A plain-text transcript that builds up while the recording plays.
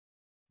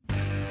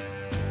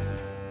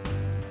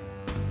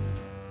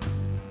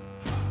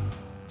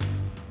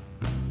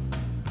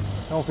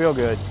Don't feel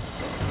good.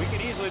 We can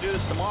easily do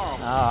this tomorrow.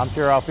 I'm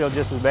sure I'll feel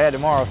just as bad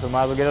tomorrow, so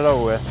might as well get it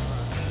over with.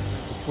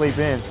 Sleep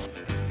in.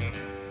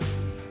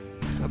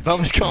 A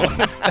bum's calling.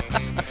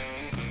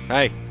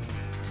 Hey.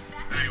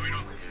 Hey, we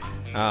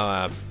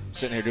don't.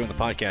 Sitting here doing the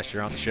podcast.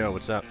 You're on the show.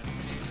 What's up?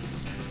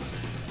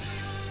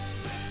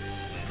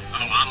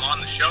 Oh, I'm on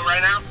the show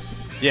right now?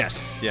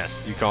 Yes.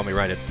 You called me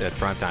right at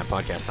prime time,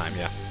 podcast time,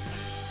 yeah.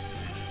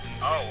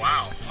 Oh,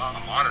 wow.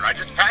 I'm honored. I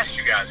just passed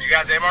you guys. You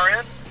guys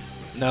MRN?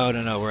 No.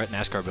 We're at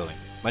NASCAR building.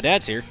 My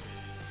dad's here.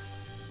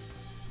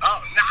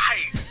 Oh,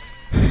 nice.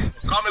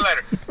 Call me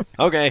later.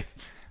 Okay.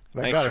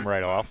 That Thanks. got him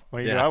right off.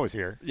 Well, Yeah. I was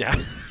here. Yeah.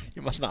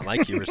 He must not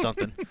like you or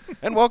something.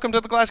 And welcome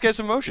to the Glass Case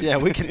of Motion. Yeah,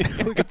 we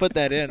can put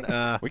that in.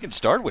 We can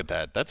start with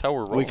that. That's how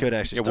we're rolling. We could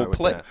actually start with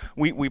play, that.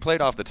 We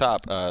played off the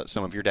top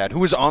some of your dad, who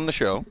was on the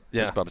show,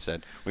 Yeah. as Bubba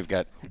said. We've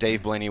got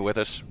Dave Blaney with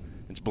us.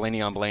 It's Blaney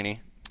on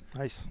Blaney.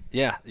 Nice.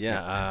 Yeah.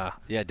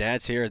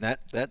 Dad's here, and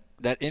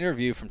that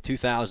interview from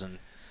 2000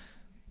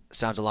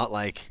 sounds a lot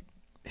like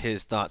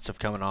his thoughts of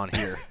coming on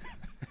here.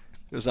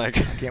 It was like,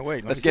 Can't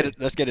wait. Let's get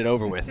it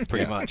over with,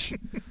 pretty much.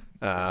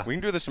 We can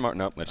do this tomorrow.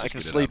 Nope, let's I just can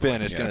get it sleep out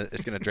in. of the way.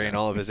 It's gonna drain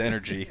all of his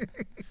energy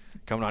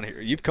coming on here.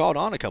 You've called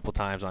on a couple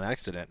times on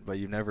accident, but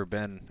you've never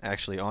been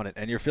actually on it,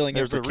 and you're filling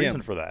There's in a for reason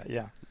Kim. for that,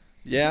 yeah.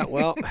 Yeah,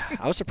 well,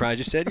 I was surprised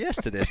you said yes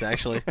to this.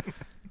 Actually,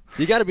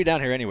 you got to be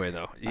down here anyway,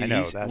 though. I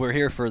know, We're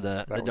here for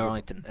the was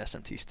Darlington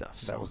SMT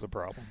stuff. So. That was the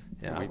problem.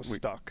 Yeah. I was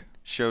stuck.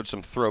 Showed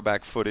some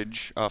throwback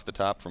footage off the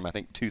top from, I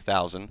think,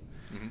 2000.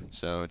 Mm-hmm.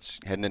 So it's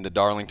heading into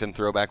Darlington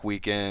Throwback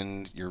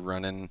Weekend. You're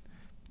running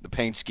the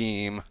paint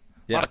scheme.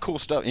 A lot of cool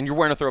stuff. And you're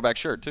wearing a throwback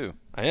shirt, too.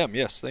 I am,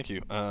 yes. Thank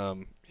you.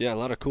 Yeah, a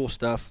lot of cool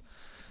stuff.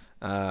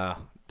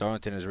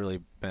 Darlington has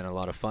really been a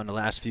lot of fun the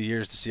last few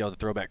years to see all the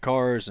throwback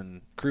cars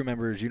and crew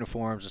members,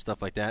 uniforms, and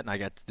stuff like that. And I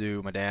got to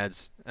do my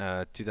dad's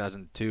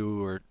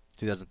 2002 or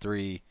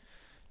 2003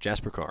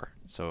 Jasper car.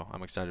 So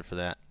I'm excited for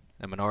that.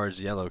 And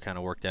Menard's yellow kind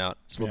of worked out.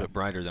 It's a little bit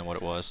brighter than what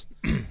it was.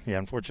 Yeah,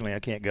 unfortunately I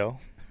can't go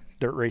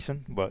dirt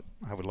racing, but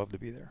I would love to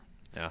be there.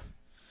 Yeah.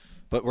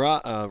 But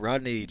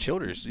Rodney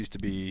Childers used to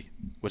be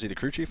 – was he the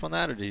crew chief on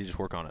that, or did he just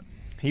work on it?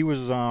 He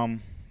was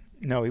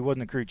no, he wasn't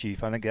the crew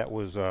chief. I think that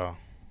was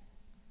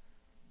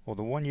well,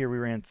 the one year we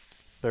ran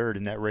third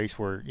in that race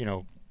where,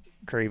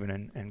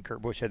 Craven and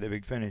Kurt Busch had that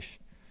big finish.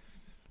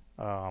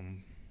 That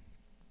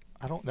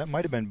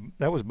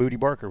was Booty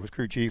Barker was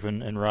crew chief,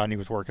 and Rodney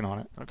was working on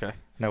it. Okay. And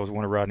that was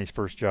one of Rodney's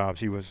first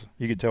jobs. You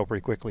could tell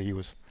pretty quickly he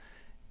was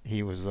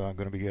going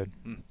to be good.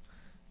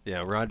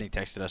 Yeah, Rodney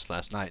texted us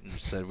last night and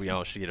said we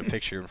all should get a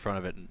picture in front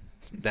of it. And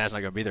Dad's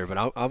not going to be there, but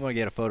I'm going to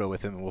get a photo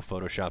with him, and we'll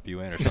Photoshop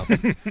you in or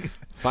something.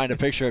 Find a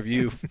picture of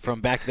you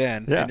from back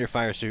then in your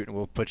fire suit, and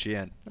we'll put you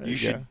in. You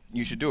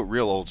should do it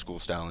real old school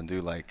style and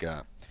do like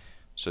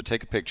so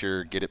take a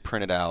picture, get it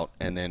printed out,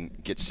 and then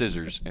get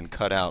scissors and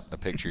cut out a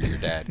picture of your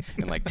dad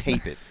and like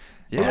tape it.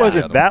 It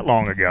wasn't that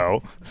long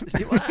ago.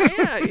 Well,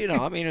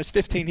 it was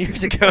 15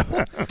 years ago.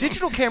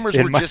 Digital cameras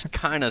were just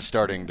kind of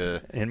starting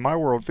to. In my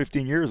world,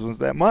 15 years was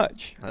that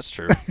much. That's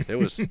true. It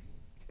was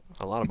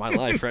a lot of my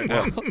life right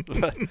now.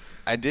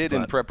 I did,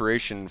 in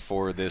preparation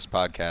for this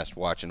podcast,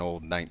 watch an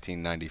old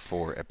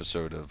 1994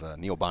 episode of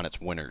Neil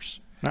Bonnett's Winners.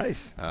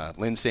 Nice.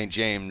 Lynn St.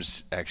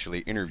 James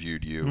actually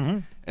interviewed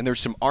you, and there's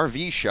some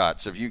RV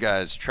shots of you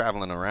guys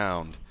traveling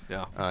around.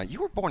 Yeah.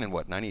 You were born in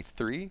what,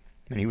 93?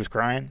 And he was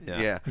crying?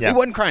 Yeah. He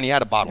wasn't crying. He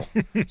had a bottle,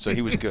 so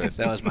he was good.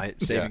 That was my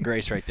saving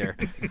grace right there.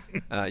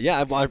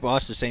 I've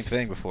watched the same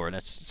thing before, and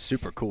it's a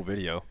super cool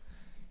video.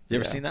 You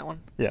ever seen that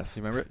one? Yes.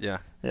 You remember it? Yeah.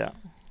 Yeah.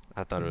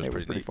 I thought it was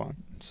pretty neat. fun.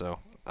 So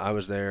I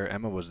was there.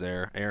 Emma was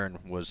there. Erin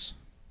was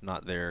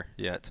not there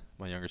yet,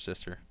 my younger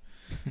sister.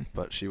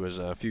 But she was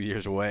a few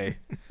years away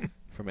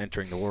from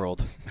entering the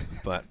world.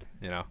 But,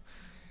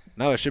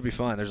 no, it should be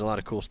fun. There's a lot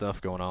of cool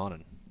stuff going on,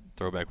 and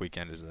Throwback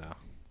Weekend is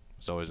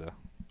always a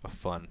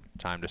fun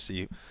time to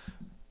see.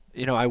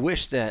 I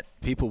wish that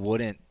people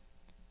wouldn't.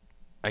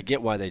 I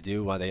get why they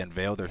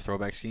unveil their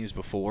throwback schemes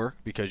before,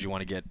 because you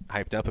want to get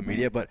hyped up in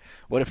media. But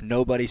what if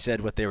nobody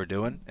said what they were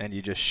doing and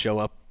you just show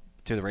up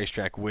to the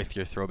racetrack with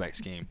your throwback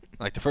scheme?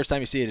 Like the first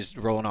time you see it is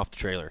rolling off the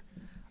trailer.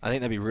 I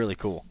think that'd be really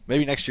cool.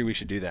 Maybe next year we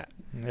should do that.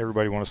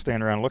 Everybody want to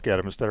stand around and look at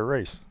them instead of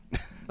race.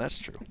 That's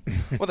true.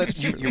 Well,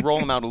 you roll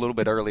them out a little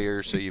bit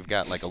earlier, so you've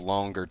got like a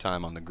longer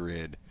time on the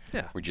grid.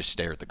 Yeah. We just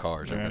stare at the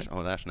cars. Right.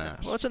 Oh, that's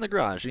nice. Well, it's in the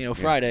garage.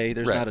 Friday,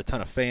 there's Right. not a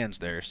ton of fans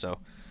there, so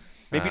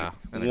Maybe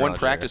in the one garage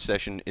practice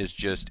session is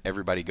just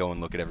everybody go and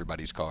look at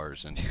everybody's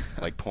cars and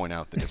like point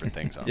out the different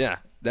things on them. Yeah,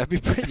 that'd be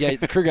pretty. Yeah,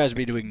 the crew guys would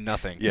be doing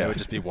nothing. Yeah. They would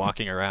just be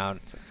walking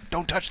around.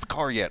 Don't touch the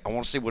car yet. I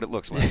want to see what it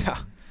looks like. Yeah.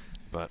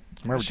 But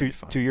I remember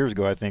 2 years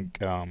ago, I think,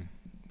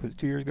 was it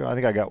 2 years ago? I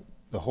think I got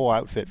the whole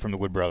outfit from the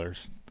Wood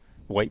Brothers.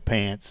 White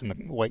pants and the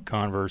white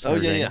Converse. And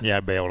everything. Yeah, I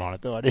bailed on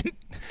it, though. I dn't.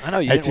 I know,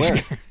 you didn't wear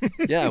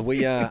it. Yeah,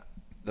 we,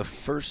 the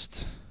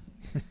first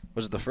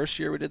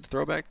year we did the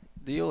throwback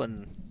deal?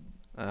 And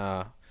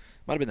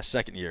might have been the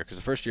second year, because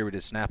the first year we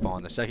did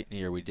Snap-on. The second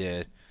year we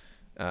did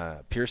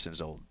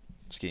Pearson's old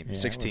scheme, Yeah,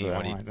 16,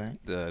 was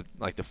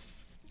when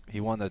he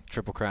won the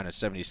Triple Crown in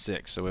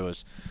 '76. So it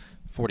was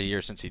 40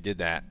 years since he did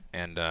that,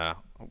 and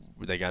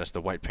they got us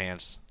the white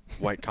pants,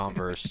 white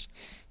Converse,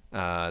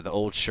 the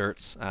old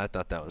shirts. I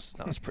thought that was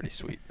pretty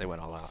sweet. They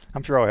went all out.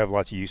 I'm sure I'll have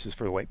lots of uses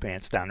for the white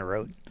pants down the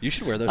road. You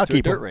should wear those I'll to a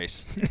keep dirt 'em.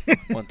 race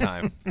one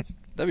time.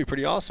 That'd be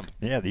pretty awesome.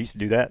 Yeah, they used to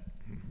do that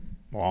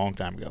a long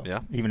time ago. Yeah.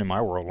 Even in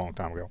my world, a long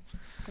time ago.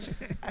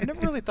 I never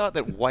really thought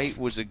that white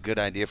was a good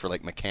idea for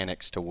like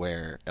mechanics to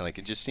wear. Like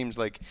it just seems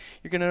like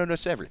you're gonna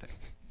notice everything.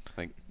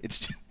 Like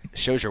it's. It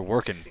shows you're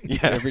working. Yeah.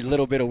 Every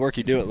little bit of work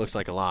you do, it looks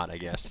like a lot, I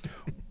guess.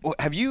 Well,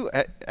 have you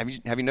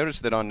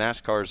noticed that on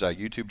NASCAR's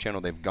YouTube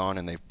channel they've gone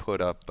and they've put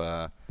up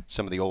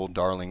some of the old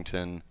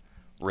Darlington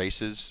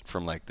races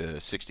from like the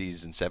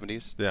 60s and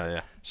 70s?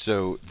 Yeah.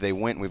 So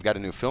we've got a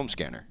new film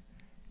scanner,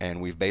 and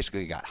we've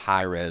basically got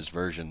high-res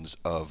versions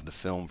of the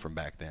film from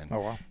back then. Oh,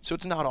 wow. So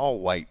it's not all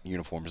white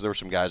uniforms. There were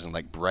some guys in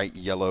like bright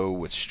yellow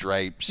with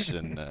stripes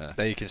and.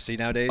 That you can see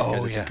nowadays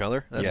because it's in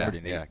color. That's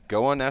pretty neat. Yeah,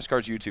 go on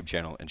NASCAR's YouTube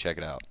channel and check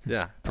it out.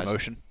 Yeah,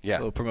 promotion. Yeah. A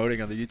little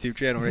promoting on the YouTube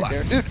channel right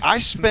there. Dude, I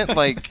spent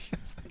like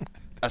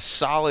a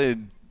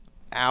solid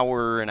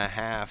hour and a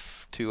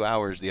half, 2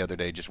 hours the other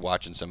day just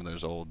watching some of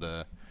those old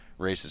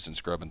races and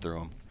scrubbing through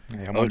them.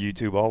 Yeah, I'm on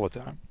YouTube all the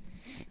time.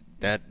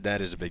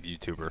 That is a big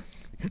YouTuber.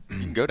 You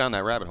can go down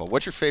that rabbit hole.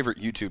 What's your favorite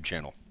YouTube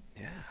channel?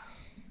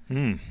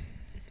 Yeah.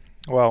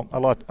 Well,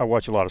 I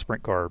watch a lot of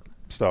sprint car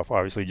stuff,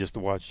 obviously, just to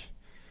watch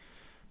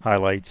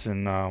highlights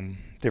and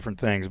different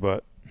things.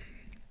 But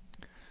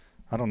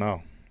I don't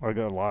know. I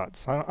got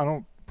lots. I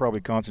don't probably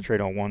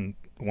concentrate on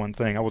one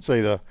thing. I would say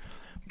the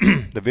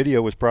the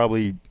video was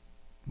probably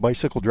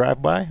bicycle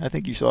drive-by. I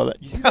think you saw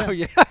that. You see that? Oh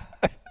yeah.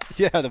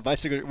 Yeah, the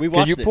bicycle. We Can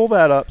watched you it. pull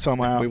that up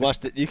somehow? We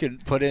watched it. You can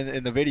put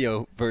in the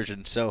video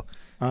version. So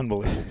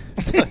Unbelievable.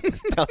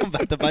 tell them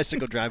about the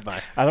bicycle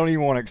drive-by. I don't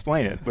even want to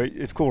explain it, but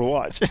it's cool to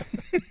watch.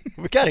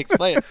 We got to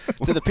explain it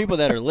to the people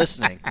that are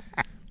listening,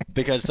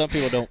 because some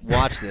people don't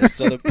watch this.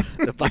 So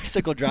the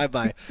bicycle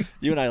drive-by,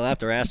 you and I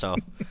laughed our ass off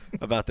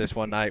about this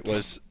one night.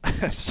 Was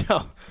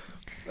so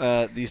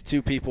these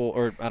two people,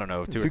 or I don't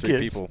know, two or three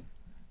kids. people,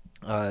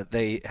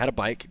 they had a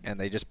bike and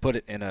they just put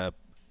it in a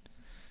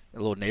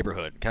little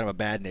neighborhood, kind of a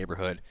bad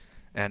neighborhood,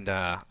 and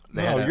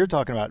they had you're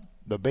talking about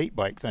the bait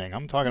bike thing.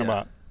 I'm talking Yeah.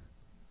 about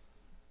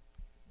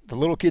the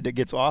little kid that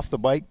gets off the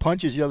bike,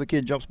 punches the other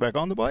kid, jumps back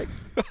on the bike.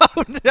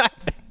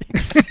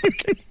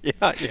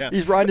 yeah.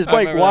 He's riding his I bike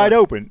remember wide that.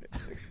 open,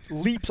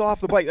 leaps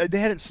off the bike. They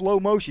had it in slow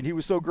motion. He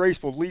was so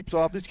graceful, leaps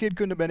off. This kid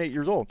couldn't have been 8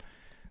 years old.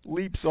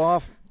 Leaps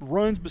off,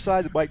 runs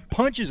beside the bike,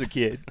 punches a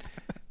kid,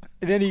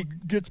 and then he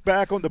gets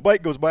back on the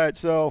bike, goes by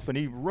itself, and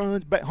he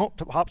runs back,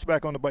 hops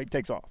back on the bike,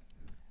 takes off.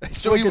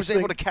 So he was Quickest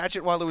able to thing- catch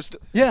it while it was still.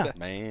 Yeah.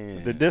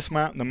 Man. The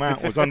dismount and the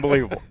mount was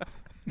unbelievable.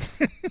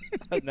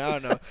 No. I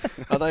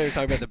thought you were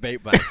talking about the bait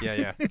bike.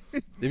 Yeah.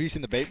 Have you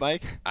seen the bait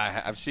bike?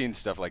 I've seen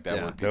stuff like that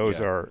Yeah. where people, Those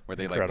are where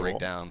they incredible. like break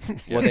down.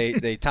 Well,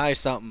 they tie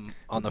something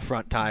on the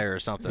front tire or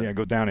something. Yeah,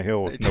 go down a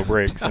hill with no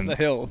brakes. Down And the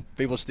hill.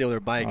 People steal their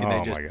bike and Oh,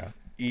 they just my God.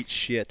 eat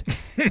shit.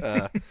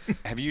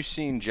 Have you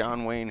seen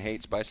John Wayne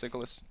Hates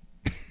Bicyclists?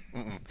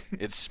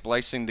 It's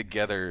splicing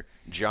together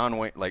John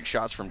Wayne, like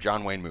shots from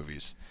John Wayne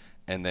movies,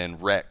 and then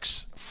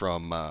wrecks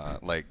from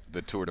like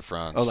the Tour de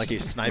France. Oh, like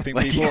he's sniping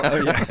Like, people? yeah.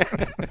 Oh,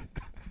 yeah.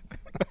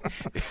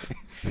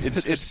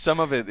 it's some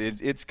of it.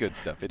 It's good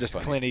stuff. It's Just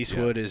funny. Clint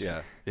Eastwood Yeah, is.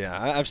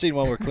 Yeah. I've seen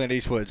one where Clint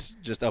Eastwood's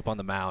just up on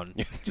the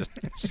mountain, just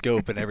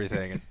scoping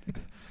everything and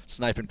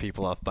sniping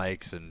people off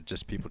bikes and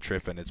just people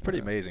tripping. It's pretty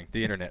amazing.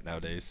 The internet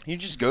nowadays. You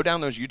just go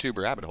down those YouTube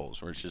rabbit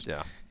holes where it's just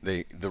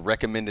the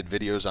recommended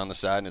videos on the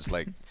side, and it's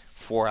like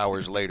 4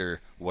 hours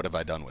later. What have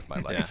I done with my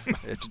Yeah,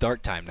 life? it's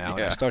dark time now. And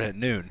Yeah. I started at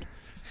noon.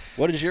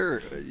 What is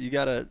you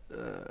got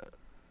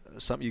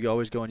something you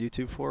always go on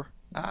YouTube for?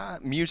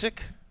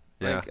 Music.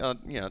 Yeah.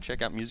 Like,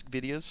 check out music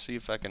videos. See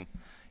if I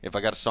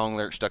got a song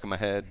lyric stuck in my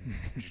head,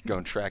 just go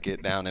and track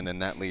it down, and then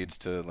that leads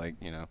to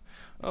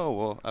oh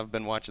well, I've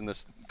been watching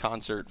this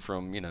concert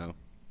from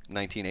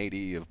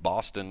 1980 of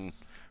Boston,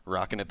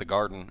 rocking at the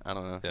Garden. I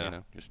don't know. Yeah.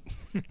 Just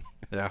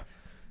Yeah,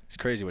 it's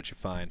crazy what you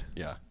find.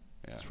 yeah.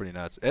 It's pretty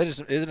nuts.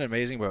 Isn't it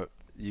amazing? But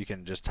you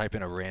can just type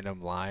in a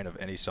random line of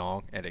any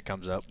song and it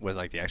comes up with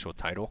like the actual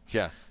title.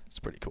 Yeah. It's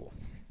pretty cool.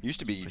 Used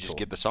to be you Pretty just cool.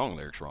 get the song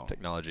lyrics wrong.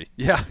 Technology.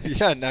 Yeah.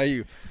 Now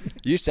you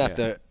used to have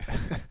to.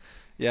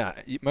 Yeah.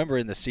 You remember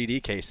in the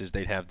CD cases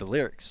they'd have the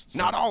lyrics.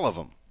 Not all of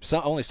them.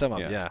 Only some of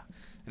them. Yeah. Yeah.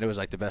 And it was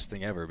like the best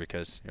thing ever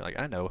because you're like,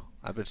 I know,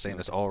 I've been saying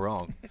this all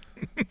wrong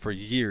for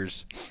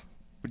years.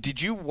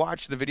 Did you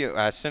watch the video?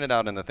 I sent it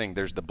out in the thing.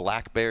 There's the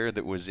black bear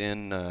that was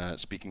in,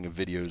 speaking of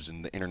videos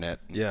and the internet.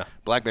 Yeah.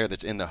 Black bear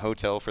that's in the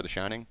hotel for The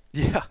Shining.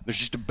 Yeah. There's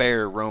just a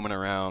bear roaming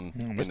around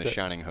in missed the it.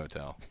 Shining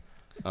hotel.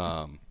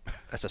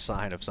 That's a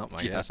sign of something,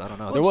 I Yeah. guess. I don't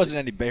know. Well, There it's- wasn't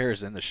any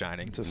bears in The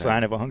Shining. it's a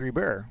sign of a hungry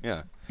bear.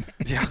 Yeah.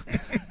 Yeah.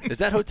 Is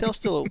that hotel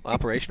still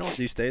operational?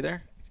 Do you stay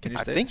there? Can you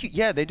I stay? think,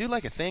 they do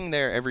like a thing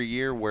there every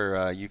year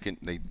where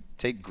they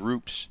take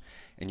groups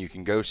and you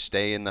can go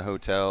stay in the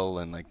hotel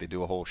and like they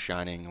do a whole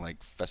Shining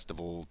like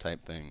festival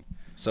type thing.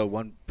 So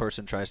one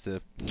person tries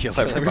to Kill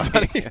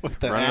everybody. with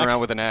the Running axe.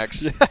 around with an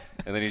axe.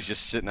 And then he's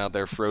just sitting out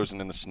there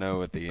frozen in the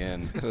snow at the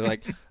end.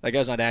 Like, that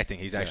guy's not acting.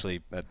 He's Yeah,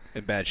 actually that-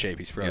 in bad shape.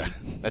 He's Yeah,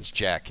 frozen. that's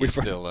Jack. We, He's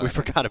still. we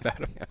forgot about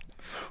him.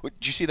 Did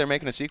you see they're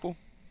making a sequel?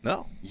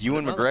 No.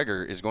 Ewan I didn't know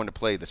McGregor is going to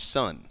play the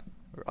son.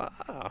 that.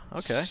 Ah,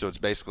 okay. So it's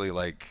basically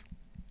like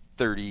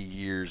 30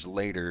 years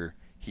later,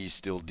 he's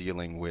still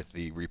dealing with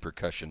the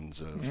repercussions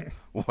of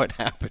what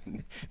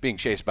happened, being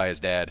chased by his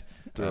dad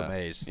Through a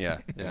maze. Yeah,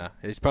 Yeah.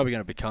 He's probably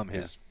going to become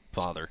his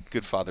father.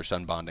 Good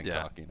father-son bonding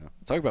Yeah. talk, you know.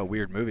 Talk about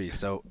weird movies.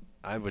 So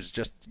I was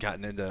just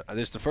gotten into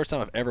this is the first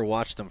time I've ever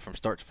watched them from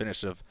start to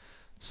finish of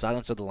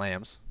Silence of the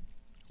Lambs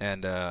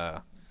and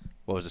what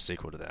was the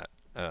sequel to that?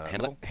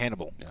 Hannibal?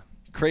 Hannibal. Yeah.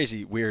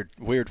 Crazy,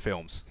 weird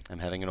films. I'm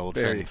having an old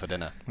Very- friend for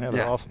dinner. Yeah,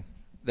 they're Yeah. awesome.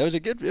 It was a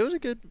good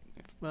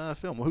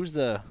film. Who's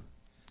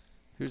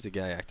the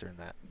guy actor in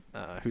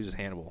that? Who's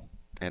Hannibal?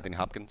 Anthony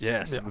Hopkins?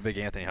 Yes, Yeah. I'm a big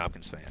Anthony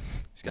Hopkins fan.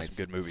 He's got Nice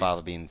some good movies.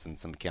 Fava beans and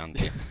some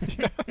Chianti.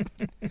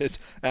 His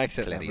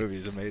accent in that Clarice. movie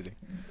is amazing.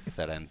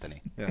 Sir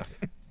Anthony. Yeah.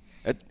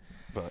 It-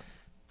 But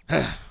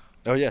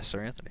oh yeah,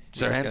 Sir Anthony.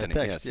 Sir You just got a Anthony,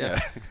 text,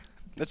 yes. Yeah.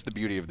 That's the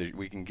beauty of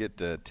we can get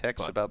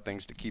texts But- about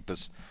things to keep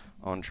us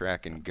on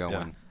track and going.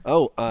 Yeah.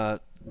 Oh,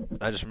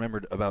 I just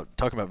remembered about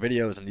talking about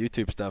videos and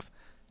YouTube stuff.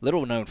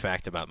 Little known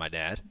fact about my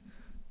dad,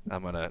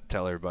 I'm gonna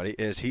tell everybody,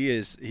 is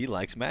he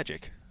likes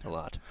magic a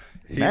lot.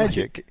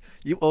 Magic?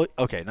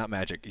 Okay, not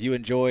magic. You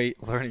enjoy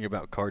learning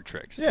about card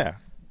tricks. Yeah.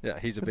 Yeah,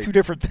 he's a They're big two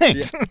different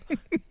things.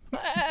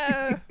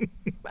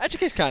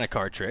 magic is kind of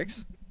card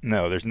tricks.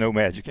 No, there's no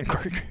magic in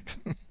card tricks.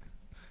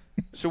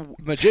 So,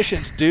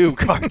 Magicians do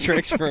card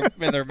tricks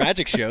in their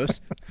magic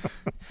shows.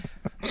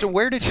 so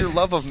where did your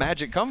love of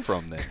magic come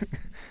from then?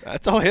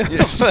 That's all him.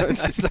 Yeah,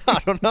 so- I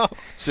don't know.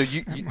 So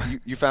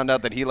you found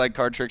out that he liked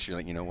card tricks. You're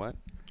like, you know what?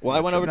 Well, I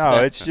went over to No,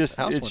 that it's just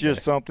house it's one just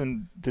day.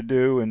 something to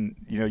do, and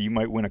you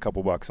might win a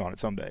couple bucks on it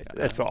someday.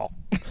 That's all.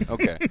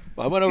 Okay.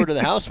 Well, I went over to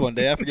the house one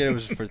day. I forget it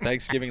was for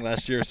Thanksgiving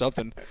last year or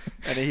something,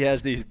 and he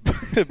has these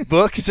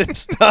books and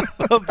stuff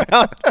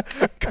about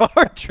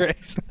card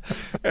tricks.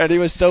 And he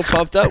was so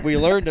pumped up. We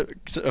learned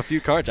a few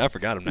cards. I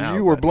forgot them now.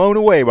 You were but blown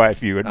away by a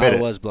few. Admit I it.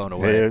 was blown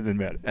away. Yeah,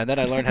 admit it. And then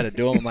I learned how to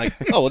do them. I'm like,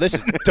 oh, well, this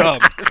is dumb.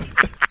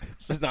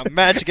 This is not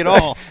magic at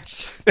all.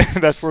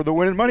 That's where the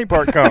winning money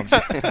part comes.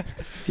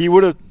 He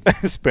would have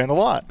spent a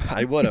lot.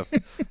 I would have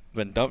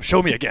been dumb.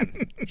 Show me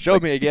again. Show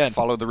me again.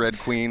 Follow the Red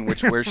Queen,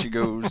 where she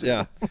goes.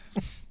 Yeah.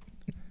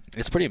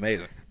 It's pretty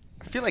amazing.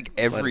 I feel like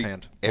Sleight of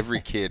hand.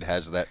 every kid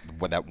has that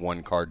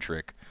one card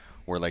trick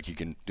where like you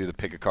can do the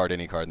pick a card,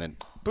 any card, and then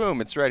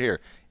boom, it's right here.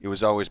 It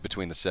was always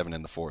between the 7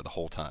 and the 4 the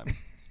whole time.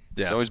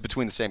 Yeah. It's always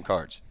between the same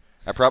cards.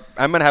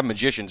 I'm gonna have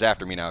magicians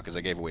after me now because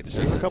I gave away the There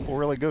were a secret. couple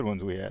really good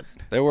ones we had.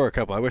 There were a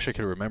couple. I wish I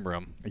could remember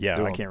them.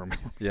 Yeah, I can't remember.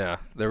 Yeah,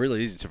 they're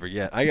really easy to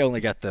forget. I only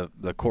got the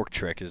cork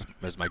trick as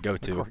my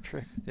go-to. Cork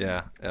trick.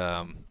 Yeah.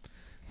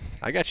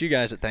 I got you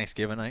guys at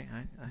Thanksgiving. I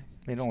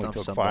It only stumped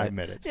took somebody. 5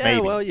 minutes. Yeah,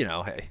 maybe. well,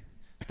 hey,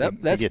 I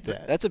that's get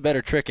that. that's a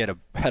better trick at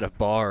a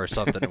bar or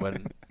something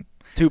when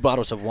 2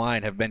 bottles of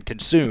wine have been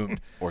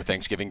consumed Or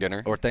Thanksgiving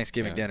dinner. or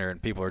Thanksgiving Yeah. dinner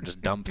and people are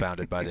just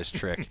dumbfounded by this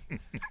trick.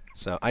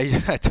 So I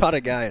taught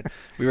a guy. And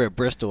we were at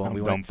Bristol and I'm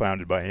we went.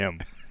 dumbfounded by him.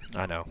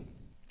 I know.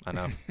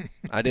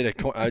 I did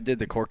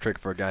the cork trick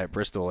for a guy at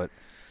Bristol.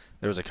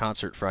 There was a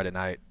concert Friday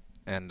night,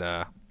 and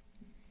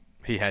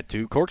he had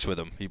 2 corks with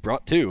him. He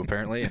brought 2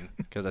 apparently, and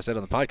because I said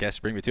on the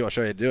podcast, "Bring me 2, I'll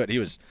show you how to do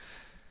it."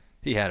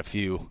 He had a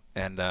few,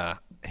 and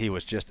he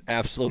was just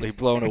absolutely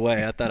blown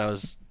away. I thought I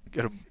was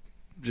gonna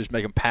just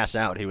make him pass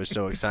out. He was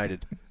so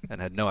excited and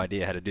had no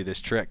idea how to do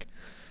this trick.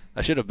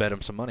 I should have bet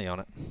him some money on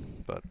it,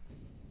 but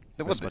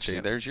Well, my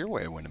chance. there's your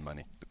way of winning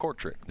money. The cork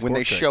trick. The When cork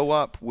they trick. show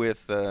up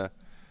with the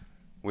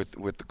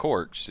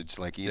corks, it's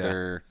like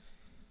either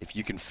if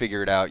you can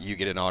figure it out, you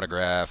get an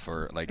autograph,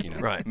 or like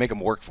Right. make them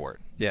work for it.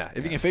 yeah,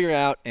 if you can figure it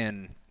out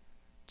in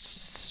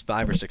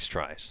 5 or 6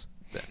 tries,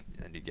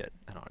 then you get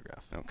an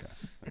autograph. Okay.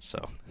 So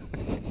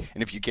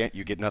And if you can't,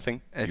 you get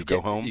nothing. if You go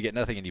get, home. You get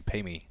nothing, and you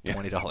pay me Yeah.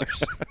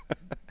 $20.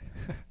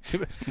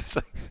 It's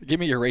like- Give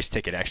me your race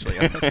ticket, actually.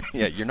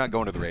 yeah, you're not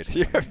going to the race.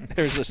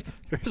 there's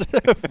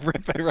a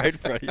rip right in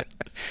front of you.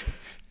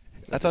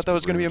 I thought that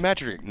was going to be a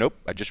magic trick. Nope,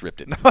 I just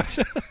ripped it.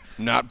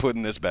 Not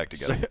putting this back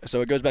so, together.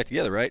 so it goes back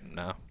together, right?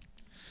 No,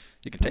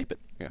 you can tape it.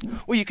 Yeah.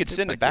 Well, you could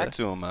send back it back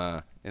together. to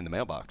him in the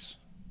mailbox.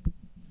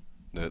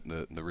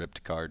 The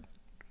ripped card.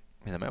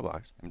 In the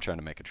mailbox. I'm trying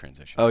to make a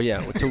transition. Oh yeah.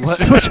 To what?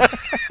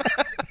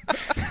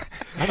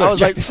 I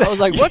was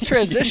like, what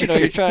transition are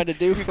you trying to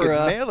do you for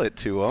could mail it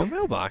to the him.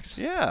 mailbox?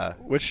 Yeah.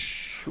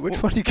 Which one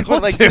are you Well,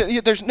 going like,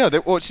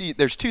 to?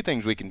 there's 2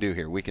 things we can do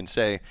here. We can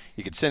say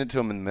you could send it to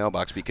him in the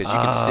mailbox because you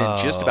can send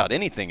just Oh. about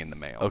anything in the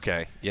mail.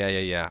 Okay.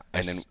 Yeah.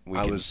 And then we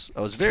I can was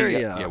tee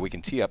very up, we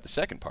can tee up the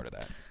second part of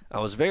that. I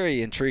was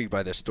very intrigued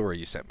by this story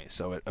you sent me.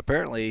 So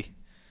apparently,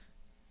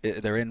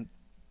 they're in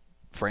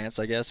France,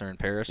 I guess, or in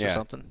Paris or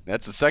something.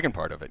 That's the second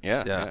part of it.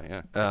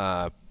 Yeah.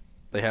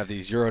 They have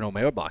these urinal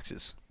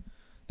mailboxes.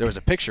 There was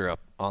a picture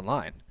up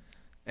online,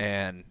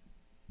 and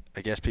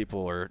I guess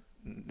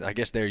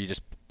there you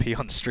just pee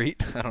on the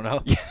street. I don't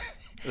know.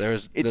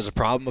 There's a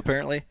problem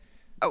apparently.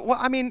 Well,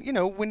 I mean,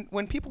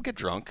 when people get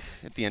drunk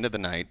at the end of the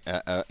night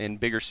in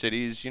bigger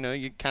cities,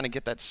 you kind of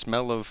get that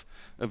smell of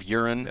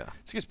urine. Yeah.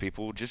 It's because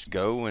people just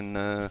go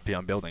and Pee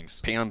on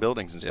buildings.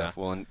 And stuff.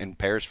 Yeah. Well, in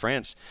Paris,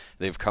 France,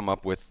 they've come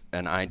up with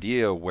an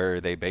idea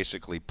where they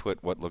basically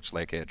put what looks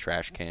like a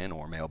trash can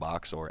or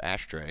mailbox or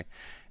ashtray,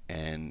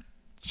 and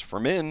it's for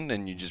men,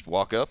 and you just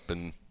walk up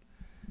and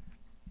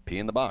pee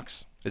in the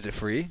box. Is it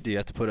free? Do you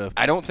have to put a?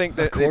 I don't think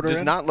that it quarter does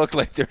in? not look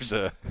like there's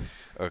a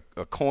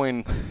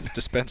coin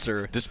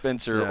dispenser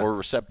yeah. or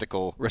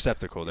receptacle.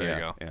 There you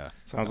go. Yeah.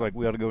 Sounds like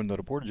we ought to go into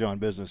the Porta John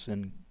business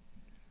in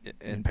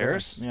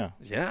Paris. Yeah.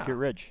 Yeah. Get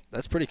rich.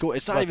 That's pretty cool.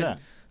 It's How not about even. that?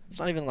 It's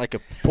not even like a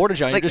porta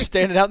john. Like, You're just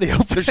standing out in the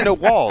open. There's no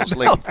walls. No,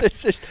 Like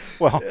it's just.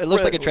 Well, it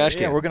looks like a trash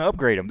can. Yeah, we're going to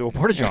upgrade them to a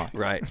Porta John.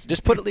 Right.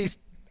 Just put at least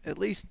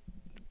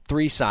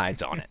 3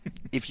 sides on it.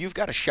 if you've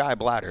got a shy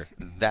bladder,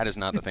 that is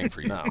not the thing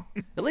for you. No.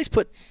 At least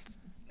put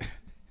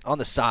on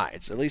the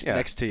sides. At least Yeah.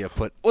 next to you.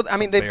 Put. Well, I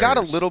mean, some they've got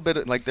a barriers. little bit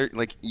of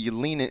like you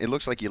lean in. It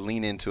looks like you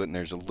lean into it, and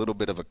there's a little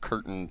bit of a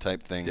curtain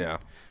type thing. Yeah.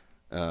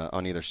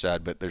 On either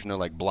side, but there's no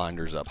like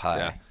blinders up high.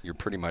 Yeah. You're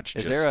pretty much.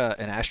 Is just, there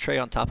an ashtray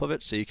on top of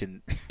it so you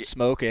can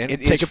smoke and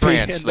It's take a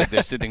France. pee? Like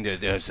they're sitting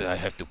there. I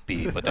have to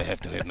pee, but I have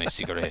to have my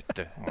cigarette.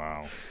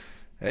 Wow.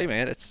 Hey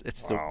man, it's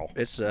Wow.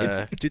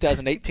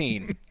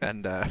 2018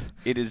 and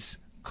It is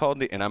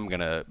called and I'm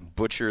gonna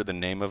butcher the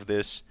name of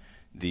this,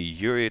 the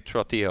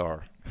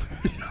urinals.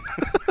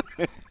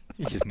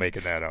 He's just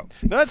making that up.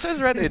 No, it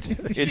says right there. It's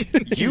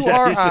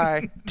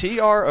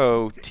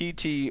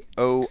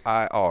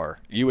URITROTTOIR.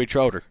 you a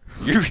trotter.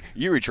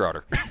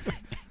 Uritrotter.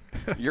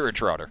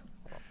 Uritrotter.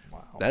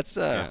 Wow. That's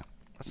Yeah.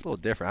 that's a little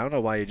different. I don't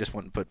know why you just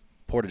wouldn't put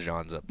porta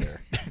johns up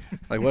there.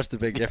 Like, what's the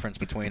big difference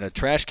between a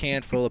trash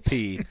can full of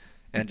pee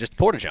and just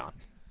porta john?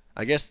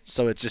 I guess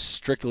so. It's just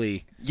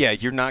strictly. Yeah,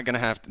 you're not gonna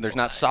have. There's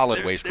not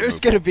solid waste. There's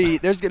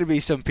removal. gonna be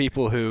some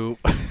people who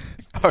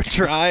are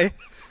dry,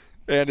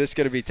 and it's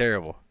gonna be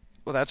terrible.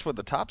 Well, that's what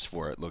the top's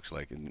for. It looks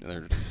like, and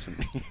there's some.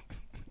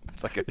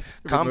 It's like a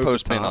the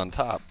compost bin top. on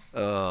top.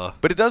 Uh,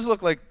 But it does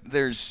look like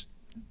there's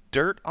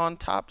dirt on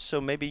top, so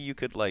maybe you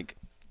could like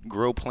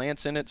grow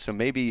plants in it. So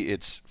maybe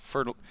it's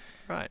fertile.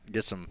 right.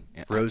 Get some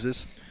Yeah.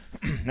 roses.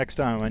 Next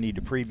time I need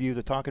to preview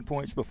the talking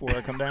points before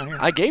I come down here.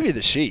 I gave you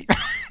the sheet.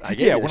 I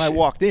gave yeah, you the when I sheet.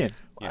 walked in.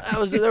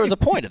 There was a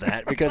point of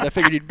that because I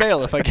figured you'd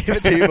bail if I gave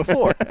it to you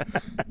before.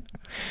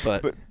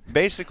 But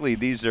Basically,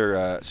 these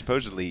are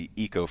supposedly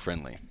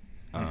eco-friendly.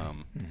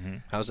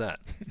 how's that?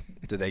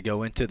 Do they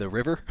go into the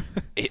river?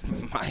 It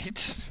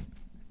might,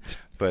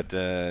 but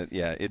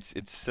yeah, it's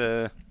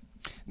there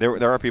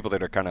are people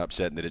that are kind of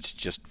upset that it's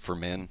just for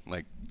men.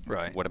 Like,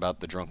 Right. What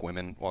about the drunk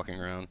women walking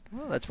around?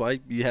 Well, that's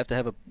why you have to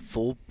have a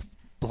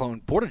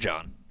full-blown porta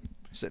john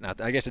sitting out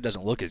there. I guess it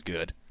doesn't look as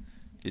good.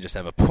 You just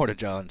have a porta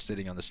john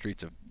sitting on the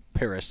streets of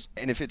Paris.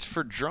 And if it's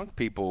for drunk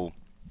people,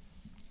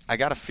 I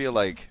gotta feel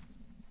like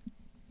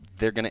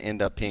they're gonna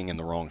end up peeing in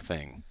the wrong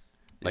thing.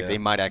 Like Yeah. they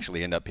might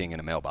actually end up peeing in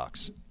a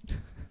mailbox.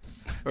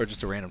 Or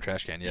just a random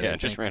trash can. Yeah,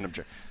 just random.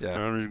 Yeah.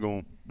 I'm just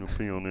going to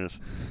pee on this.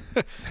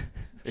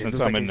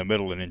 Since I'm in the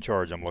middle and in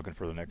charge, I'm looking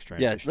for the next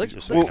Yeah, transition. look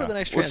Just for so the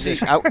next Well, see,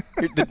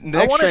 transition. the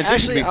next wanna- transition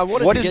actually, would be, I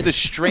wanted what to is get- the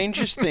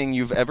strangest thing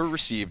you've ever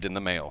received in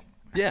the mail,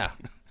 Yeah.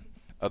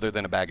 other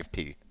than a bag of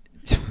pee?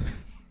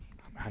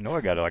 I know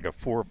I got like a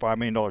 $4 or $5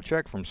 million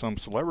check from some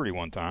celebrity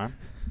one time.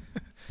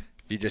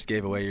 You just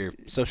gave away your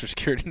Social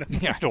Security number.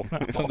 Yeah, I don't know.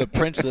 From the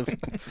Prince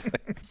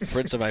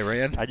of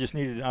Iran. I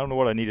don't know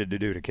what I needed to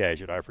do to cash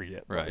it. I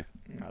forget. Right.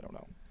 I don't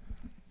know.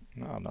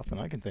 No, nothing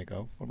I can think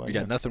of. What about You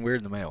got nothing weird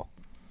in the mail?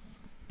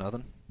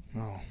 Nothing?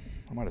 No.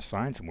 I might have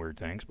signed some weird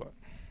things, but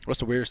What's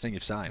the weirdest thing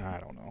you've signed? I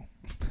don't know.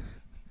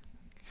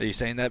 Are you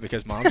saying that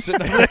because Mom's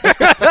sitting over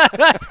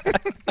there?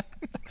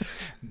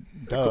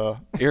 Duh.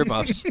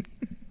 Earmuffs.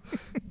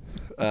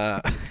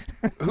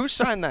 Who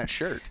signed that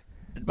shirt?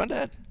 My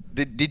dad.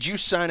 Did you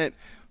sign it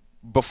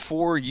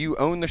before you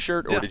owned the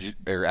shirt, or Yeah. did you,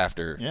 or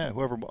after? Yeah,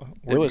 whoever. It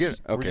Where'd was you get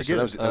it? Where'd okay, you so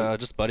get that it? was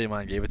Just a buddy of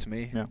mine gave it to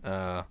me.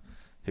 Yeah.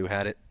 Who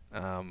had it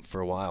for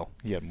a while.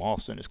 He had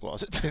moss in his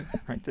closet too,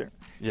 right there.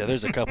 Yeah,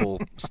 there's a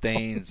couple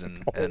stains and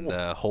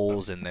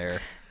holes in there,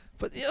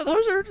 but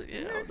those are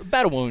the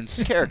battle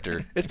wounds.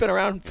 Character. It's been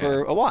around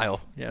for a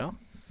while,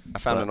 I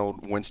found an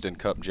old Winston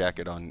Cup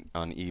jacket on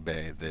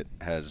eBay that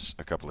has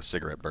a couple of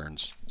cigarette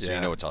burns, so Yeah.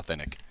 you know it's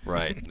authentic.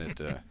 Right.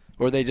 That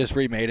Or they just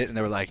remade it and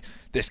they were like,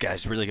 "This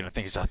guy's really gonna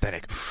think it's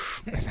authentic,"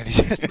 and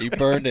then he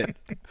burned it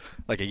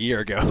like a year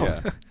ago.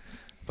 Yeah.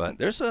 But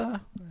there's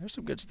some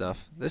good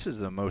stuff. This is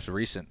the most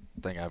recent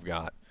thing I've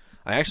got.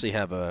 I actually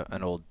have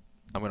an old.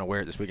 I'm gonna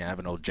wear it this weekend. I have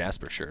an old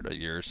Jasper shirt of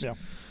yours. Yeah.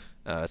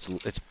 It's a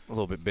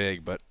little bit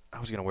big, but I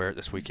was gonna wear it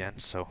this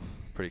weekend, so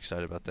pretty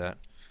excited about that.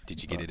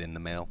 Did you get it in the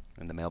mail,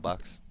 in the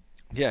mailbox?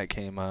 Yeah, it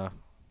came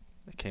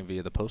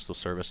via the postal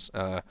service.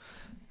 I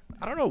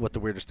don't know what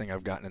the weirdest thing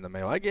I've gotten in the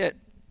mail. I get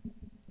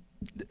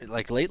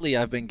like lately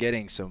I've been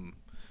getting some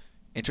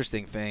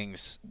interesting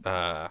things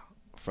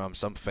from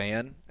some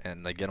fan,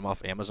 and they get them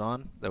off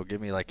Amazon. They'll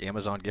give me like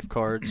Amazon gift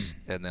cards,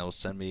 and they'll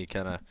send me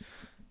kind of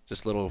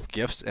just little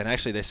gifts. And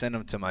actually, they send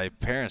them to my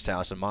parents'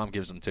 house, and Mom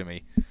gives them to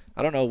me.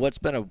 I don't know what's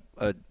been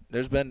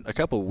there's been a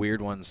couple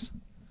weird ones.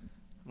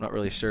 I'm not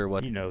really sure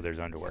what there's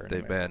underwear.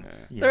 they've been.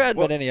 Yeah. There hasn't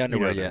been any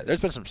underwear there yet. is.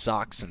 There's been some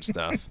socks and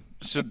stuff.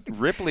 So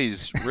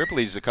Ripley's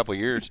a couple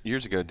years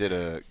ago did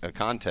a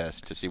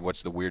contest to see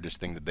what's the weirdest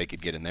thing that they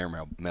could get in their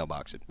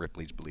mailbox at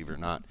Ripley's, believe it or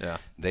not. Yeah.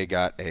 They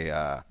got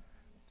a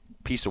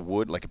piece of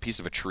wood, like a piece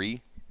of a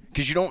tree,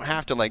 because you don't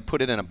have to like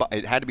put it in a box.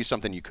 It had to be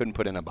something you couldn't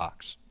put in a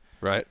box.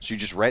 Right. So you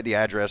just write the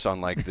address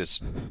on like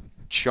this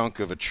chunk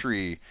of a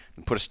tree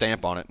and put a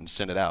stamp on it and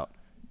send it out.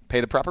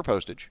 Pay the proper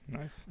postage.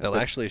 Nice. They'll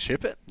actually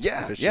ship it?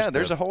 Yeah, If it's yeah. just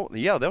There's a whole.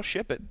 Yeah, they'll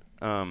ship it.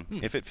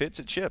 If it fits,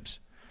 it ships.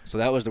 So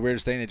that was the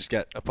weirdest thing. They just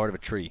got a part of a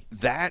tree.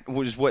 That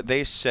was what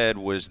they said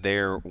was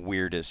their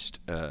weirdest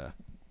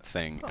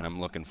thing, and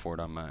I'm looking for it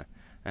on my.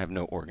 I have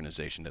no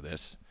organization to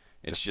this.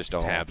 It's just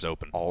all tabs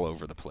open all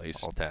over the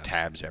place. All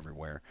tabs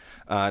everywhere.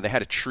 They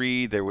had a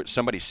tree.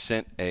 Somebody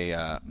sent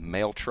a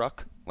mail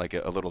truck, like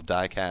a little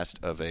die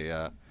cast of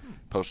a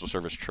postal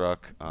service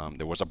truck.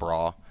 There was a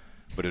bra,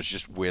 but it was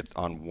just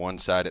on one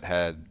side it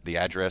had the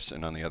address,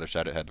 and on the other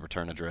side it had the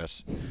return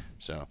address.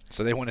 So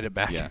they wanted it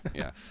back.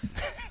 yeah.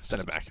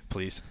 Send it back,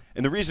 please.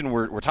 And the reason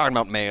we're talking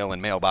about mail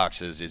and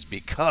mailboxes is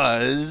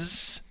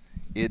because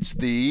it's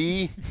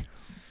the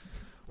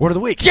Word of the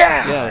week.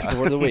 Yeah! Yeah, it's the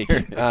word of the week.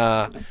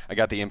 I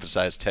got the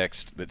emphasized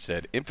text that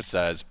said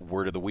emphasize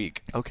word of the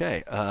week.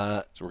 Okay.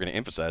 So we're going to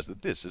emphasize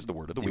that this is the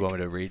word of the Do week. you want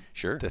me to read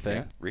Sure. the thing?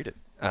 Yeah, read it.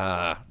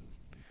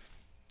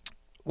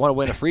 Want to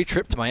win a free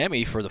trip to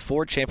Miami for the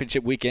Ford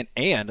Championship weekend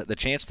and the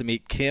chance to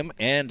meet Kim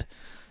and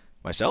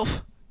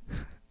myself?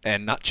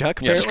 And not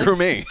Chuck, Yeah, apparently. screw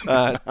me.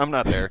 I'm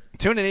not there.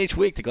 Tune in each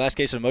week to Glass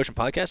Case of Emotion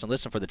podcast and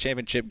listen for the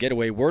championship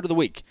getaway word of the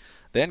week.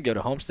 Then go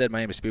to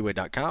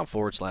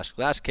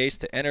homesteadmiamispeedway.com/glasscase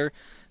to enter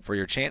for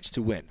your chance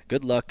to win.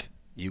 Good luck,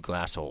 you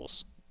glass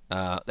holes.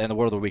 And the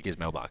word of the week is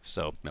mailbox.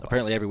 So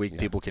apparently every week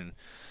people can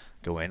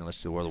go in and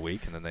listen to the word of the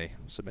week, and then they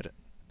submit it.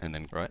 And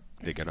then Right.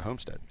 they go to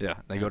Homestead. Yeah,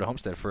 they go to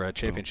Homestead for a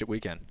championship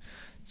weekend.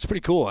 It's pretty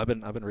cool. I've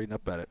been reading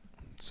up about it.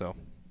 So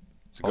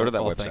go to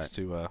that all website. Thanks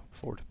to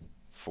Ford.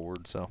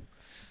 Ford. So.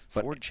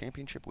 Ford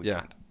Championship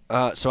weekend.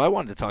 Yeah. So I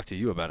wanted to talk to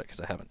you about it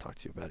because I haven't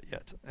talked to you about it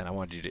yet, and I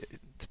wanted you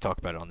to talk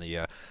about it on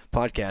the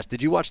podcast.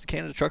 Did you watch the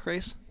Canada Truck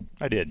Race?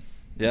 I did.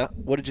 Yeah.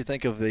 What did you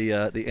think of the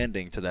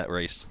ending to that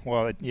race?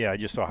 Well, I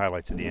just saw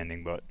highlights of the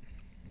ending, but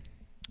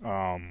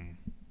I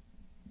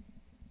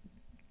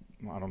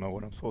don't know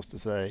what I'm supposed to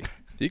say.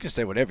 You can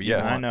say whatever you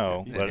want. I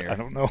know, in but here. I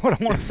don't know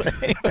what I want to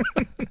say.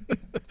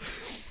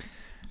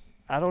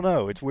 I don't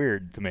know. It's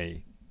weird to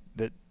me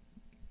that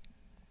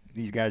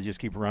these guys just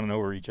keep running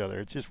over each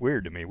other. It's just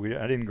weird to me.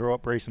 I didn't grow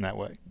up racing that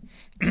way.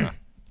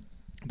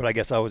 But I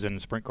guess I was in the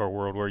sprint car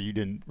world where you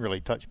didn't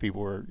really touch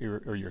people or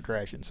you're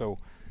crashing. So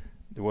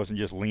it wasn't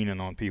just leaning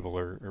on people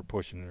or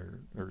pushing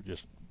or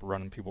just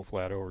running people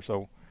flat over.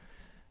 So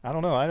I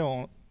don't know. I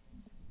don't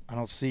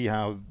see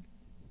how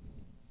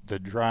the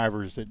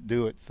drivers that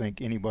do it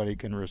think anybody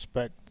can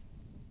respect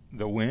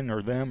the win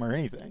or them or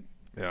anything.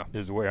 Yeah.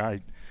 Is the way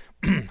I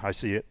I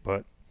see it,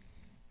 but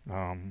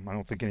I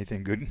don't think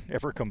anything good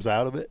ever comes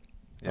out of it.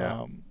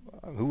 Yeah.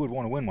 Who would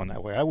want to win one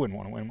that way? I wouldn't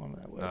want to win one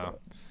that way. No. But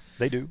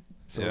they do.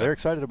 So Yeah. they're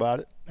excited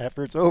about it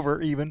after it's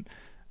over even,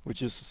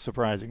 which is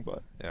surprising,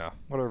 but Yeah.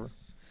 whatever.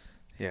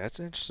 Yeah, it's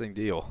an interesting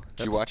deal.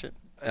 Did you watch it?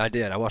 I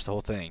did. I watched the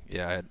whole thing.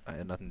 Yeah, I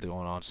had nothing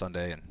going on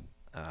Sunday, and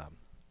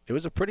it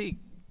was a pretty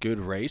good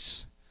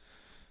race.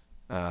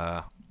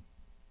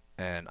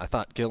 And I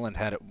thought Gillen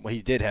had it. Well,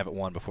 he did have it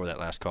won before that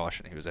last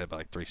caution. He was ahead by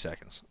like 3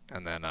 seconds,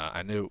 and then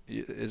I knew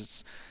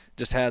it's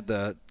just had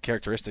the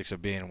characteristics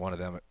of being one of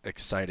them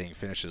exciting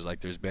finishes.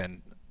 Like there's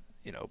been,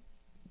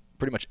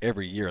 pretty much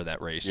every year of that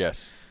race.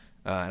 Yes.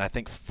 And I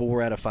think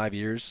 4 out of 5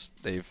 years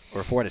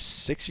or 4 out of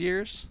 6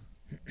 years.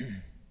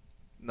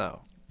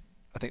 No,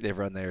 I think they've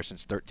run there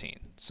since 13.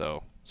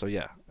 So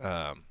yeah,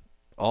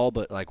 all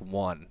but like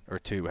 1 or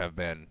 2 have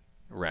been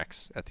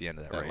wrecks at the end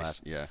of that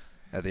race.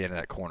 At the end of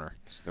that corner.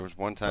 So there was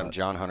one time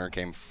John Hunter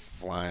came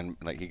flying,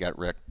 like he got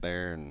wrecked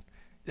there, and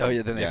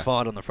then they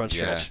fought on the front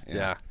stretch.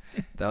 Yeah.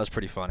 That was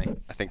pretty funny.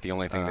 I think the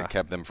only thing that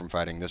kept them from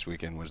fighting this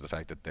weekend was the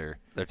fact that they're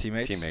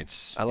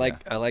teammates. I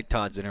like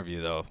Todd's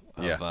interview though.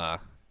 Yeah.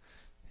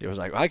 He was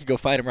like, I could go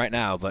fight him right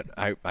now, but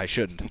I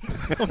shouldn't.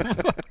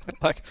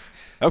 Like,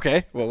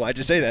 okay, well, why'd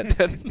you say that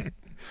then?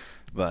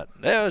 But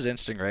it was an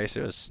interesting race.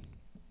 It was,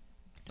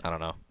 I don't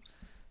know.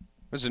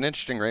 It was an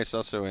interesting race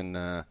also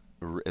at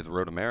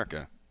Road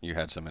America. You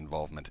had some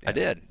involvement in. I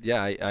did.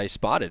 Yeah, I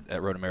spotted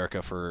at Road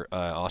America for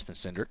Austin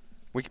Cindric.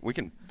 We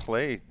can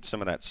play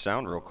some of that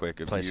sound real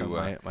quick. If Play you, some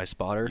of my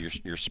spotter.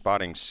 Your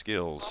spotting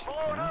skills.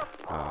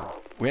 Yeah.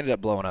 We ended up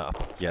blowing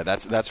up. Yeah,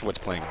 that's what's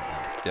playing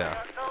right now.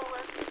 Yeah.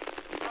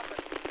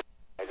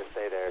 I just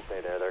stay there.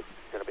 They're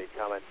going to be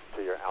coming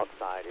to your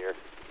outside here.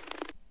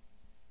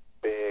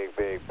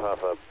 Big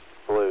puff of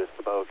blue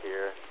smoke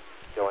here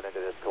going into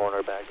this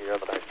corner back here on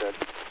the back stretch.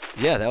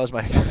 Yeah, that was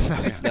my.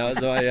 that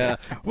was my.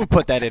 We'll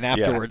put that in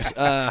afterwards.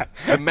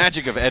 The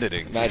magic of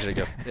editing.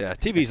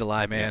 TV's a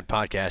lie, man.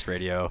 Podcast,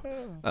 radio.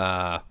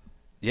 I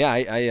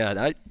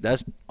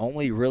that's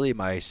only really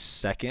my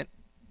second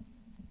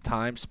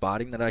time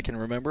spotting that I can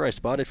remember. I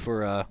spotted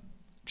for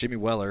Jimmy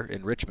Weller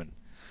in Richmond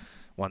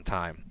one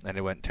time, and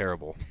it went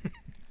terrible.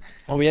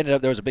 Well, we ended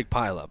up, there was a big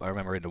pileup, I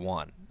remember, into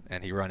one,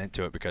 and he run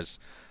into it because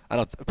I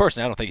don't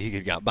think he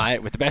could got by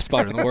it with the best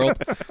spotter in the world.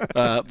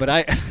 But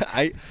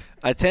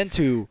I tend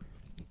to,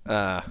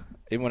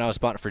 even when I was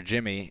spotting for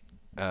Jimmy,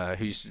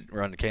 who used to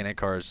run the K&N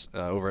cars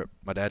over at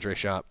my dad's race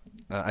shop,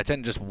 I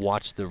tend to just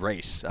watch the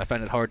race. I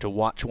find it hard to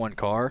watch one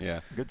car.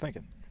 Yeah. Good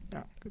thinking.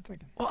 Yeah, good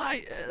thinking. Well,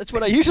 that's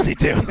what I usually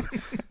do.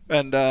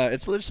 And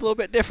it's just a little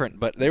bit different.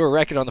 But they were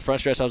wrecking on the front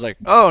stretch. I was like,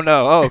 oh,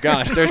 no. Oh,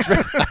 gosh.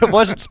 I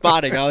wasn't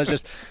spotting. I was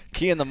just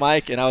keying the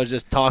mic, and I was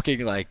just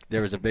talking like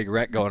there was a big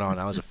wreck going on.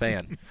 I was a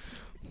fan.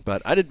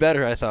 But I did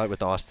better, I thought,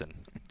 with Austin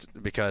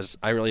because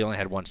I really only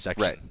had one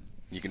section. Right.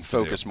 You can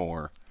focus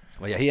more.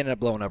 Well, yeah, he ended up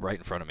blowing up right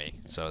in front of me.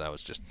 So that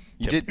was just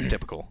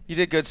typical. You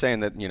did good saying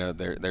that,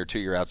 they're 2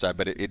 year outside,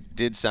 but it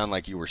did sound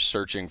like you were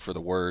searching for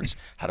the words,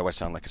 how do I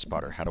sound like a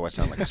spotter? How do I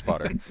sound like a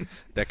spotter?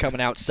 They're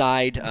coming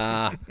outside.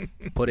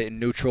 Put it in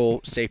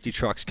neutral. Safety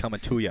trucks coming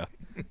to you.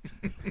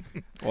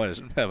 What is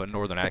it? I have a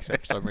northern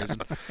accent for some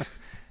reason.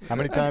 How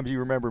many times do you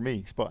remember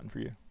me spotting for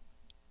you?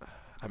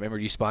 I remember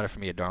you spotted for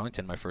me at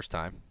Darlington my first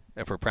time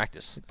for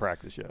practice.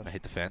 Practice, yes. I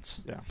hit the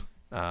fence. Yeah.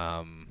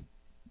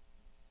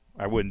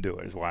 I wouldn't do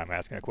it. Is why I'm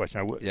asking a question.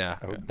 I would. Yeah.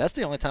 I would. That's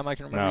the only time I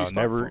can remember you spotting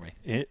never, for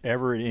me.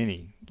 Ever at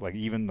any, like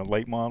even the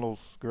late models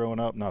growing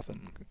up,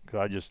 nothing.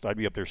 Because I'd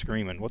be up there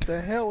screaming, "What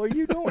the hell are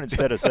you doing?"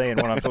 instead of saying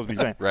what I'm supposed to be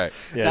saying. Right.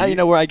 Yeah, now you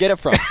know where I get it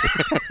from.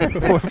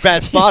 We're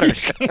bad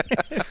spotters.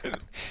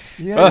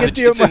 Yeah,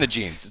 It's in the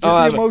genes. Get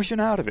the emotion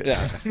out of it.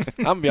 Yeah.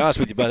 I'm going to be honest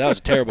with you, but that was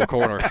a terrible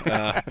corner.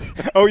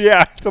 Oh,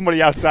 yeah.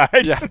 Somebody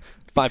outside. Yeah.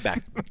 5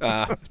 back.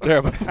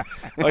 Terrible.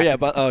 Oh, yeah.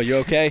 But you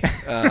okay?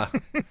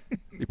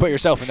 You put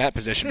yourself in that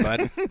position,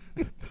 bud.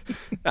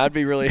 That'd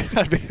be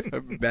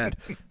bad.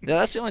 Yeah,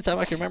 that's the only time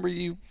I can remember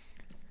you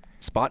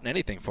spotting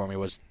anything for me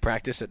was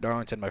practice at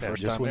Darlington my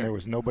first just time when there. there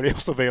was nobody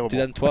else available.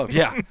 2012.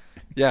 Yeah.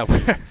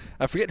 Yeah.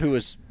 I forget who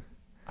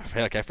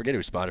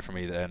who spotted for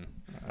me then.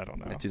 I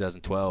don't know. In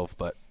 2012,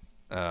 but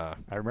I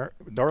remember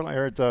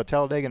at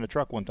Talladega in a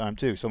truck one time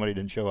too. Somebody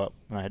didn't show up,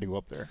 and I had to go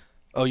up there.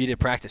 Oh, you did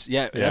practice.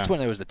 Yeah, that's when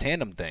there was the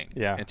tandem thing.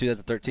 Yeah. In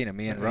 2013, and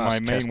me and Ross. My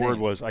main Chastain. word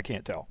was, I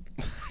can't tell.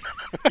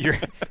 you're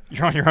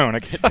on your own. I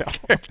can't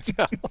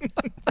tell.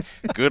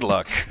 Good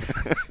luck.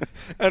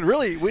 And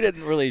really, we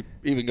didn't really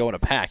even go in a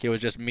pack. It was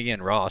just me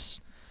and Ross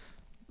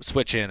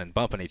switching and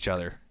bumping each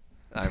other.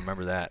 I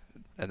remember that.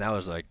 And that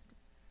was like,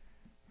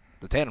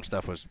 the tandem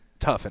stuff was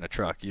tough in a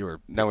truck. You were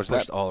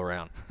pushed all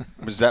around.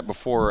 Was that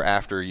before or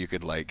after you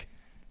could, like,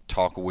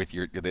 talk with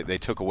they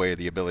took away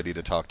the ability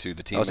to talk to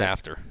the team? That was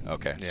after.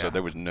 Okay, Yeah. so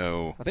there was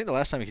no... I think the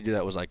last time you could do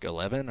that was like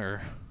 11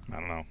 or... I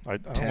don't know. I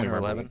 10 only or remember,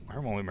 11? I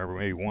only remember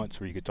maybe once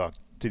where you could talk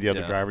to the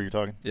other driver you're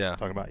talking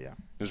about, yeah.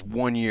 There's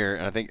 1 year,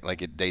 and I think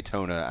like at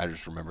Daytona, I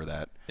just remember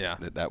that. Yeah.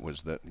 That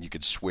was that you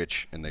could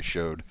switch, and they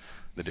showed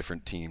the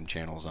different team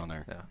channels on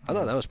there. Yeah. I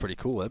thought that was pretty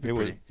cool. That'd be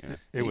pretty...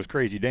 It was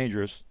crazy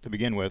dangerous to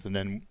begin with, and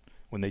then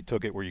when they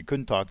took it where you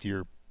couldn't talk to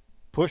your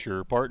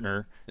pusher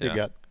partner, it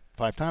got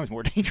 5 times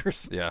more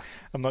dangerous. Yeah.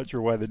 I'm not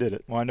sure why they did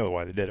it. Well, I know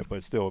why they did it,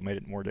 but still it made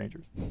it more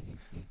dangerous.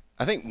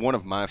 I think one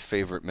of my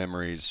favorite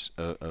memories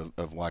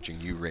of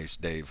watching you race,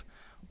 Dave,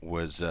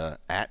 was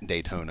at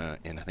Daytona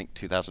in, I think,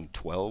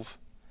 2012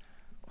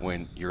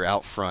 when you're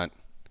out front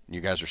and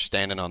you guys are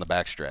standing on the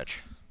backstretch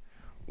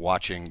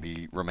watching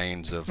the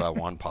remains of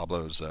Juan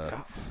Pablo's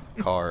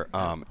car.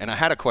 And I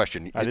had a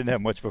question. I didn't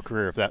have much of a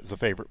career if that's the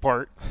favorite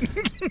part.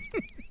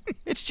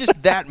 It's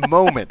just that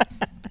moment.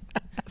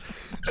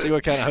 See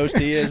what kind of host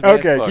he is, man?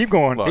 Okay, keep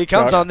going. He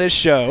comes on this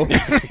show.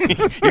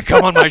 You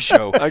come on my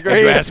show.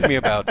 Agreed. You ask me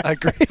about I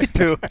agree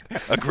to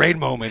a great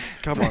moment.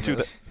 Come on to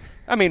this.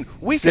 I mean,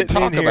 we Sitting could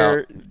talk in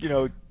here,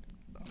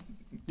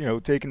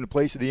 about... taking the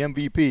place of the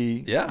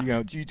MVP.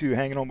 Yeah. You two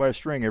hanging on by a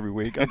string every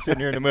week. I'm sitting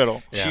here in the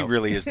middle. Yeah. She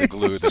really is the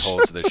glue that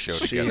holds this show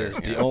She together. is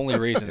the only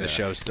reason the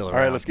show's still around.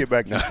 All right, let's get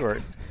back to the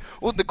story.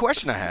 Well, the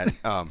question I had,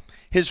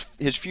 his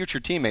future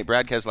teammate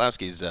Brad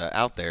Keselowski's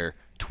out there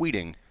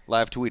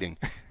live tweeting.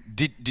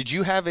 Did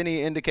you have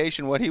any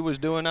indication what he was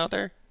doing out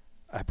there?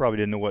 I probably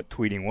didn't know what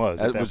tweeting was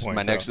at That that was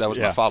point. That was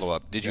my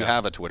follow-up. Did you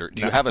have a Twitter?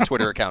 Do you have a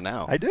Twitter account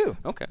now? I do.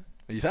 Okay.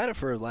 You've had it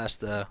for the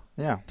last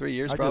 3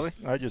 years, I probably.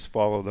 I just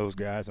follow those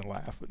guys and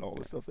laugh at all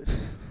the stuff they do.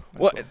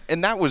 Well,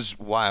 and that was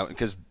wild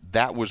because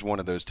that was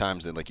one of those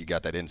times that like you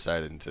got that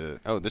insight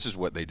into this is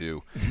what they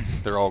do.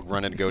 They're all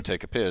running to go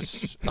take a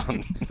piss.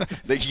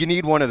 You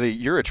need one of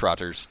the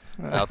Eurotrotters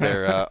out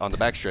there on the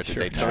backstretch at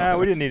Daytona.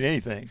 We didn't need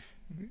anything.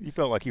 You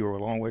felt like you were a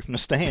long way from the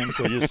stand,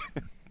 so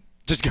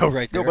Just go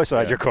right there. go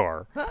beside your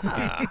car.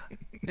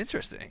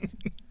 Interesting.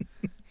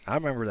 I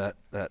remember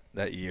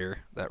that year,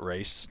 that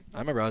race. I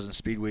remember I was in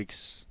Speed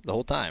Weeks the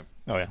whole time.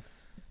 Oh, yeah.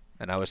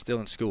 And I was still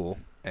in school,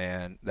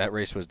 and that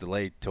race was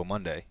delayed till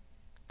Monday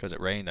because it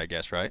rained, I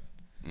guess, right?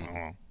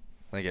 Uh-huh.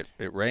 I think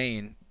it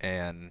rained,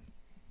 and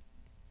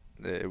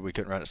we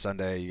couldn't run it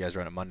Sunday. You guys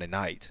ran it Monday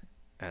night,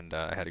 and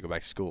I had to go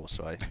back to school.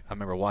 So I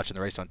remember watching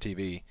the race on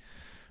TV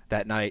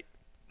that night,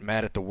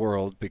 mad at the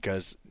world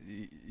because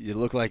you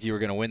looked like you were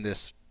going to win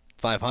this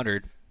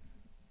 500,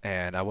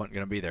 and I wasn't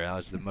going to be there. I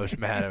was the most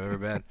mad I've ever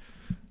been.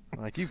 I'm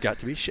like, you've got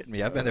to be shitting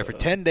me. I've been there for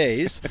 10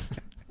 days.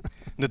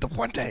 The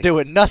one day.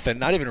 Doing nothing,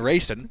 not even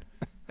racing.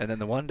 And then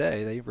the one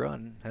day they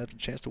run, have a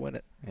chance to win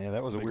it. Yeah,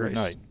 that was a Big weird race.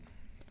 night.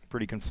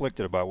 Pretty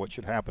conflicted about what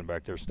should happen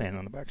back there, standing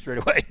on the back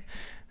straightaway.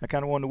 I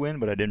kind of wanted to win,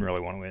 but I didn't really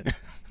want to win. It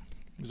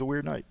was a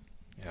weird night.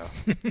 Yeah.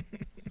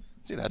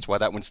 See, that's why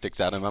that one sticks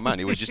out in my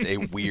mind. It was just a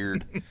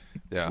weird,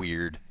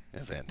 weird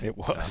event. It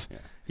was. Yeah.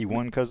 He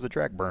won because the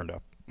track burned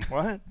up.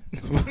 What?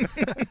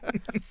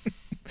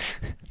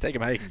 Take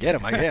him how you can get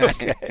him, I guess.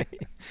 Okay.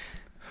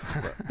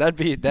 That'd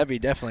be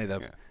definitely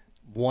the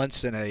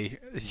once in a.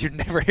 You'd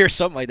never hear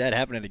something like that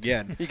happening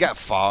again. You got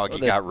fog, Well,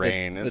 you got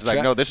rain. It's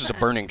like, no, this is a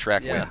burning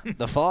track Yeah, win.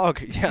 the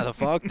fog. Yeah, the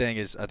fog thing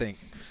is. I think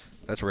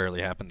that's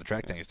rarely happened. The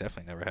track thing has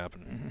definitely never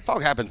happened.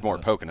 Fog happens more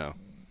at Pocono.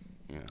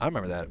 Yeah. I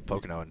remember that at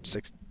Pocono in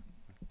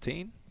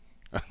 16.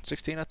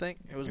 16, I think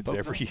it was. It's Pocono.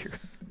 every year.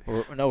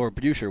 Or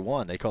Boucher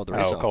won. They called the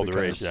race off. Called the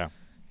race, because yeah.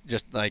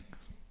 Just like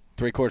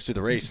 3/4 through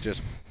the race,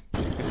 just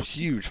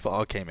huge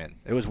fog came in.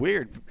 It was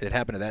weird. It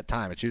happened at that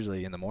time. It's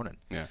usually in the morning.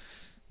 Yeah.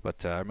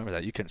 But I remember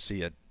that you couldn't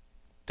see a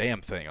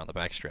damn thing on the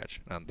backstretch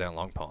down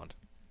Long Pond.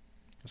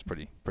 It was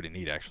pretty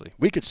neat, actually.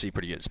 We could see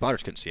pretty good.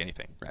 Spotters couldn't see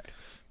anything. Right.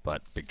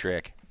 But Big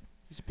track.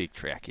 it's a big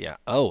track, yeah.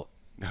 Oh,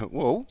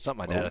 Whoa.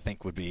 something my dad I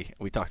think would be.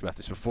 We talked about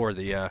this before.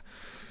 The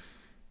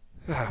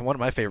one of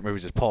my favorite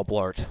movies is Paul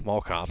Blart,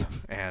 Mall Cop,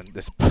 and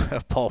this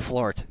Paul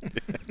Flart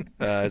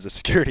is a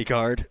security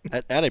guard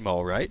at a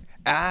mall, right?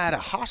 At a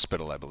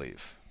hospital, I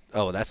believe.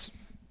 Oh, that's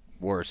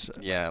worse.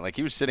 Yeah, like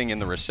he was sitting in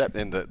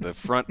the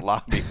front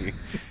lobby,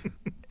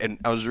 and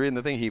I was reading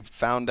the thing. He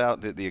found out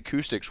that the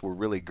acoustics were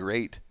really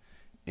great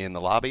in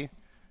the lobby,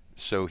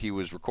 so he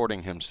was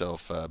recording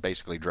himself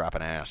basically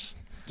dropping ass.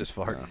 Just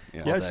farting.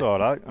 Yeah. Yeah, I day.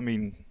 saw it. I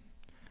mean,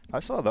 I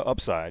saw the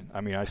upside.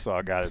 I mean, I saw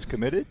a guy that's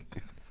committed,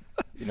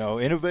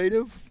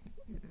 innovative.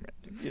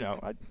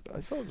 I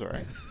saw it was all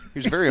right. He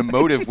was very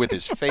emotive with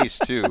his face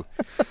too.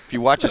 If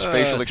you watch his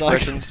facial it's like-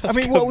 expressions, I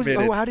mean, what was?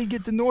 committed. Oh, how did he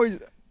get the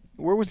noise?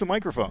 Where was the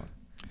microphone?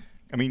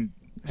 I mean,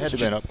 had to have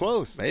been up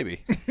close.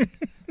 Maybe.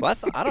 Well,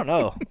 I don't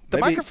know. the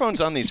Maybe- microphones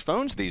on these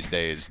phones these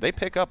days, they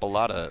pick up a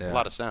lot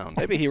of sound.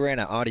 Maybe he ran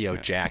an audio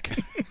jack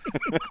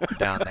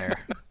down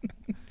there.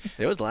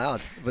 It was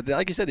loud, but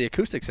like you said, the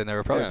acoustics in there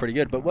were probably Yeah. pretty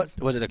good. But what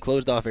was it? A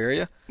closed-off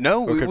area?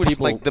 No, Or it could was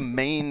people- like the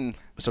main.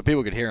 So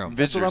people could hear him.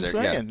 That's what I'm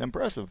visitors there, yeah. saying.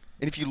 Impressive.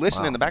 And if you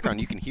listen Wow. in the background,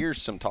 you can hear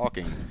some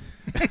talking.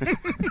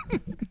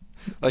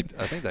 Like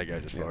I think that guy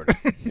just farted.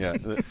 Yeah.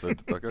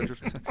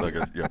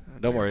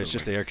 Don't worry, it's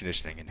just the air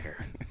conditioning in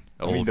here.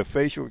 I mean, the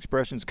facial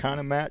expressions kind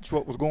of matched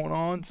what was going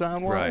on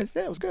sound-wise. Right.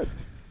 Yeah, it was good.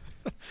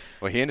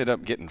 Well, he ended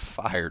up getting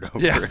fired over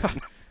Yeah. it.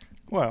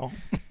 Well,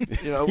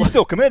 You know, he's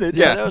still committed.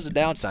 Yeah, that was a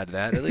downside to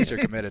that. At least they're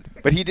committed.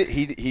 But he did.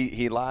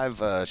 He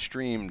live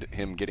streamed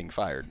him getting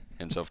fired,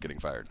 himself getting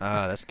fired.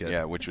 Ah, that's good.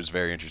 Yeah, which was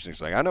very interesting.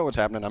 It's like, I know what's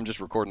happening. I'm just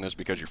recording this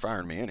because you're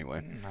firing me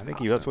anyway. I think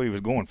that's what he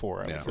was going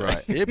for. I would Yeah. say.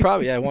 Right. He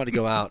probably wanted to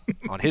go out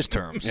on his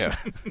terms. Yeah.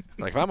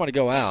 Like if I'm going to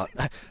go out,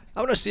 I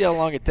want to see how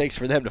long it takes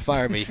for them to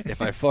fire me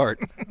if I fart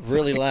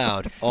really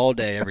loud all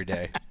day, every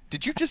day.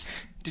 Did you just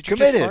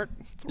Committed. fart?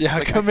 Yeah,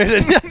 It's like,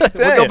 committed.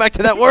 We'll go back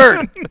to that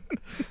word.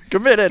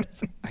 Committed.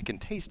 I can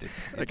taste it.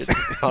 I can-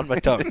 on my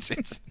tongue.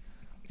 It's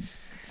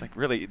like,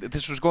 really,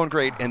 this was going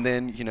great, and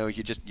then you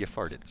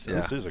farted. So.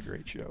 Yeah. This is a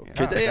great show. Yeah.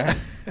 Could they?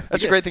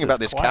 That's the great thing This about is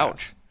this class.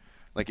 couch.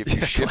 Like if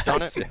you shift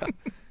on it, Yeah.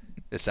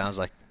 It sounds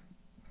like,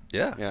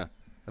 yeah, yeah.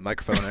 the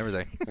microphone and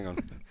everything. Hang on.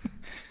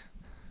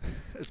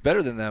 It's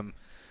better than them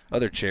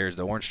other chairs,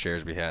 the orange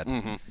chairs we had.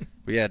 Mhm.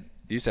 We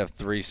used to have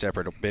 3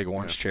 separate big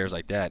orange chairs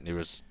like that, and it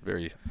was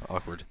very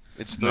awkward.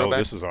 It's No, throwback.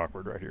 this is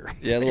awkward right here.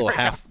 Yeah, the little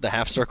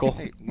half circle.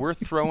 Hey, we're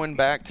throwing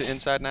back to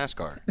Inside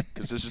NASCAR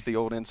because this is the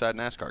old Inside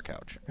NASCAR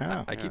couch.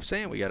 Yeah. I keep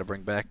saying we got to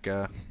bring back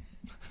that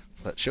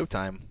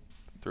Showtime.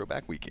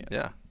 Throwback weekend.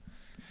 Yeah,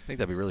 I think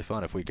that'd be really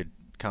fun if we could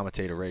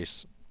commentate a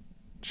race,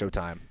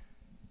 Showtime,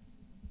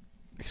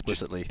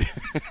 explicitly,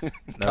 no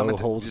Commentate-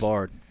 holds just-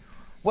 barred.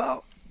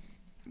 Well,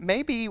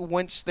 maybe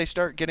once they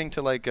start getting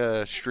to like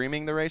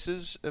streaming the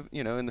races,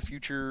 in the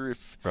future,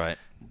 if Right,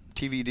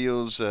 TV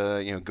deals,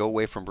 go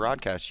away from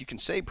broadcast, you can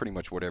say pretty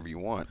much whatever you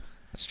want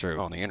that's true.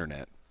 on the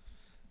internet.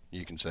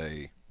 You can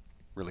say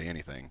really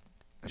anything.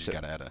 You just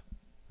That's got it. to add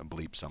a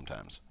bleep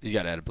sometimes. You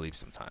got to add a bleep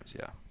sometimes,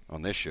 yeah.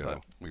 On this show,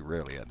 But- we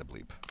rarely add the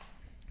bleep.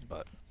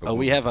 But But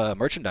we have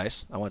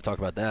merchandise. I want to talk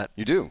about that.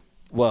 You do.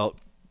 Well,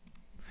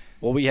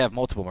 we have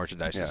multiple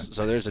merchandises. Yeah.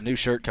 So there's a new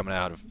shirt coming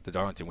out of the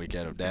Darlington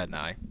weekend of Dad and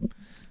I,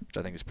 which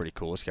I think is pretty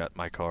cool. It's got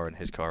my car and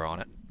his car on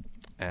it,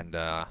 and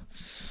I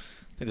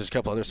think there's a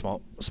couple other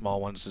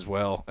small ones as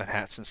well, and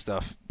hats and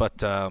stuff.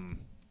 But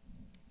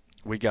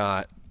we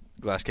got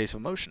Glass Case of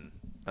Emotion.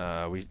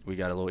 We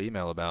got a little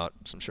email about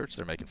some shirts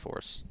they're making for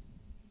us.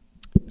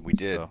 We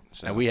did.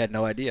 So- and we had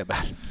no idea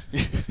about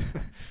it.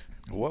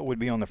 What would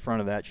be on the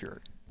front of that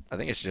shirt? I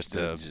think it's just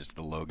just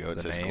the logo. It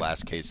the says name.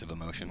 Glass Case of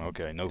Emotion.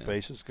 Okay, no Yeah.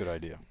 faces. Good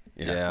idea.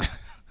 Yeah.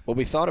 Well,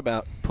 we thought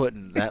about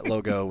putting that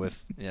logo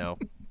with,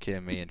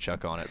 Kim, me, and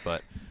Chuck on it,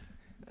 but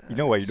You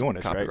know why you're some doing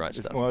this, right? copyright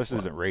This- stuff. Well, this What?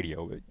 isn't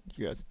radio, but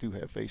you guys do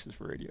have faces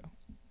for radio.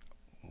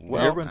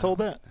 Well, you ever been told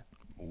that?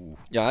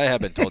 Yeah, I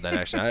have been told that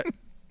actually.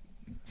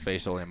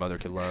 Face only a mother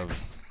could love.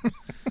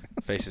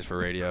 Faces for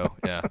radio.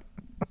 Yeah.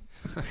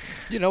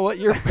 You know what?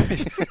 Your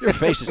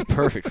face is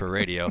perfect for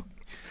radio.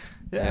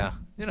 Yeah.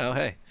 You know,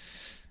 hey.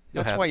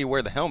 That's why you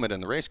wear the helmet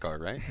in the race car,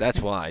 right? That's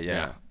why,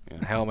 yeah.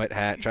 Yeah. Helmet,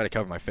 hat, try to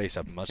cover my face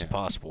up as much as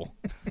possible.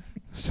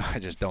 So I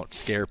just don't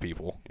scare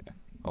people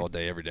all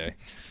day, every day.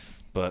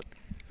 But,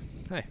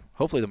 hey,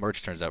 hopefully the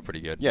merch turns out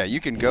pretty good. Yeah, you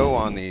can go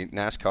on the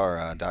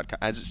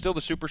NASCAR.com. Is it still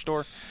the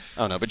Superstore?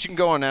 I don't know, but you can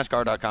go on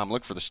NASCAR.com,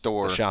 look for the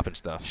store. The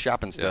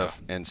shopping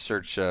stuff. And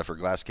search for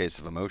Glass Case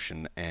of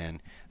Emotion.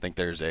 And I think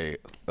there's a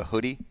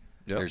hoodie,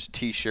 there's a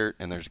T-shirt,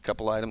 and there's a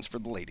couple items for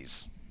the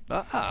ladies.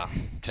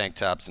 Tank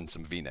tops and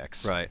some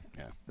V-necks. Right.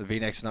 Yeah. The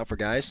V-neck's not for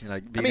guys?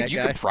 Like I mean, you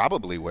could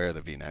probably wear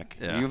the V-neck.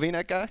 Yeah. Are you a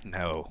V-neck guy?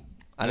 No.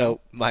 I know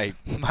my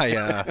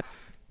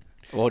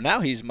well,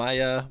 now he's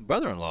my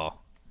brother-in-law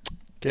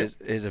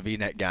is a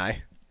V-neck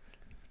guy.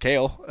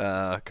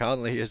 Cale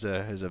Conley is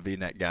a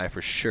V-neck guy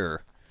for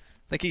sure.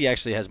 I think he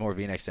actually has more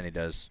V-necks than he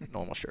does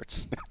normal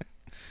shirts.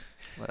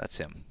 Well, that's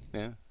him.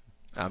 Yeah.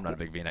 I'm not a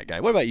big V-neck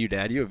guy. What about you,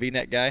 Dad? You a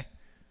V-neck guy?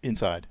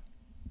 Inside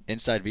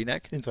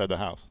V-neck? the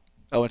house.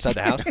 Oh, inside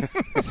the house?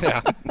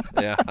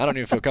 Yeah. I don't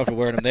even feel comfortable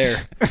wearing them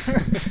there.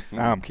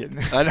 No, I'm kidding.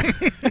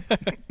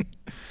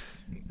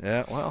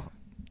 Yeah, well,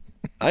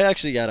 I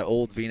actually got an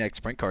old V-neck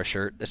sprint car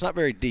shirt. It's not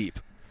very deep,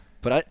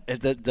 but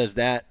does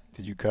that?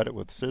 Did you cut it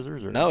with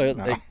scissors? Or No,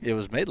 it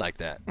was made like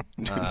that.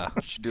 You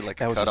should do like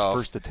that a was cut his off.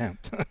 first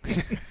attempt.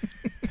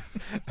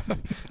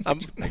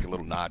 Make a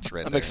little notch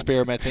right I'm there.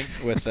 experimenting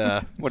with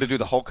Want to do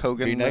the Hulk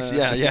Hogan? V-necks.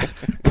 Yeah.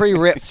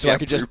 Pre-ripped, so I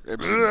could just.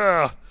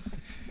 pre-ripped.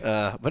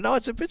 But no,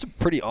 it's a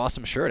pretty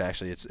awesome shirt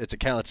actually. It's a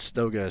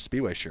Calistoga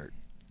Speedway shirt,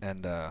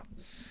 and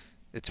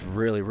it's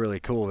really really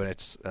cool. And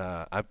it's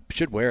I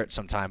should wear it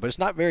sometime. But it's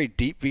not very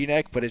deep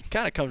V-neck, but it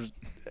kind of comes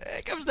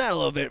down a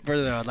little bit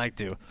further than I'd like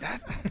to.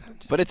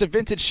 But it's a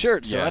vintage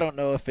shirt, so I don't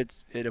know if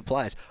it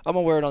applies. I'm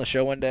gonna wear it on the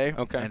show one day,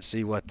 and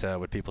see what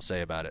people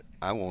say about it.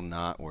 I will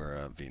not wear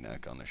a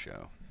V-neck on the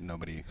show.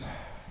 Nobody.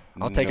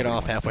 I'll take it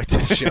off halfway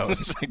through the show.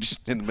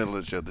 Just in the middle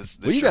of the show.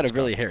 Well, you got a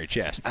really hairy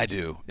chest. I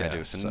do.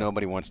 So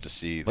nobody wants to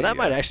see. Well, that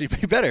might actually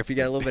be better if you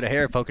got a little bit of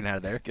hair poking out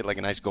of there. Get like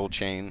a nice gold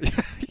chain.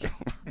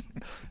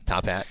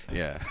 Top hat.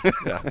 Yeah.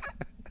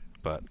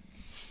 But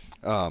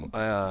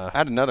I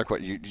had another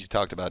question. You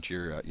talked about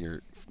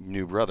your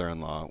new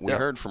brother-in-law. We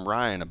heard from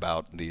Ryan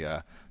about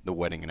the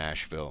wedding in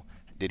Asheville.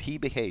 Did he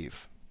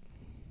behave?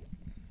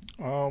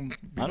 I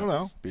don't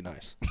know. Be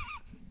nice.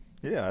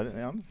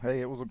 Yeah, hey,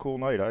 it was a cool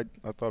night. I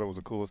thought it was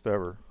the coolest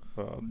ever.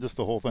 Just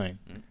the whole thing.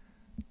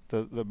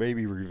 The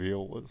baby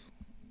reveal was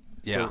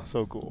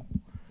so cool.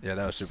 Yeah,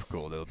 that was super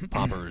cool. The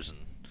poppers and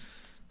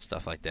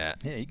stuff like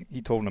that. Yeah,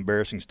 he told an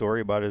embarrassing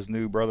story about his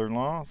new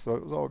brother-in-law, so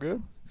it was all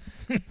good.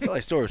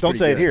 Well, story was Don't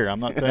say good. it here.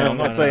 I'm not saying. I'm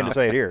not saying to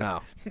say it here.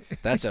 No,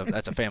 that's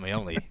a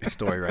family-only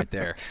story right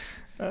there.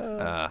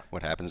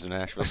 What happens in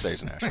Nashville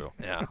stays in Nashville.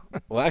 Yeah.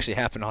 Well, it actually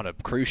happened on a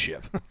cruise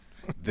ship.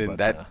 Then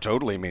that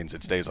totally means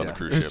it stays on the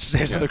cruise ship. It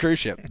stays on the cruise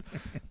ship.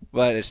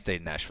 But it stayed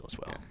in Nashville as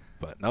well. Yeah.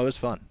 But no, it was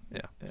fun.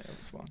 Yeah. Yeah, it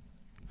was fun.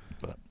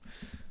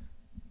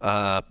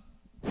 But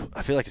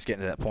I feel like it's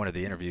getting to that point of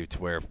the interview to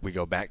where we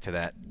go back to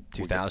that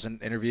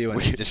 2000 interview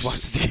and he just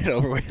wants to get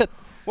over with.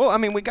 Well, I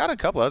mean, we got a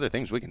couple other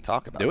things we can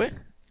talk about. Do we?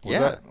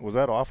 Was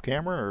that off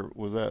camera or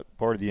was that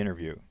part of the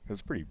interview? It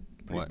was pretty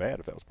What? bad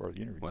if that was part of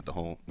the interview. What the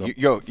whole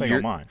thing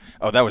on mine.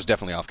 Oh, that was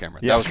definitely off camera.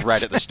 Yeah. That was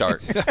right at the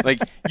start. Like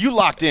you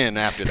locked in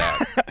after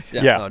that.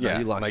 Yeah. Oh, no,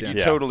 you locked like in.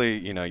 you totally,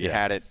 you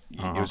had it.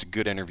 Uh-huh. It was a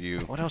good interview.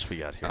 What else we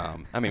got here?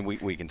 I mean,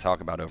 we can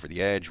talk about Over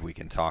the Edge. We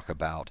can talk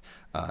about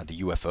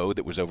the UFO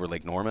that was over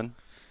Lake Norman.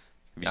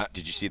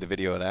 Did you see the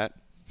video of that?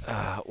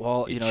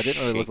 Well, it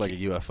didn't really look like a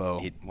shaky.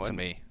 UFO It to wasn't.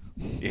 me.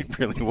 It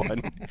really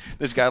wasn't.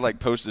 This guy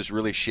posts this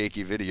really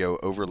shaky video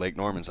over Lake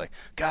Norman's like,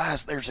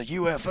 guys, there's a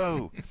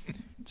UFO.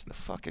 It's the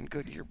fucking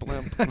Goodyear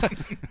blimp.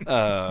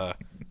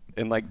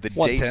 And the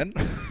 110. date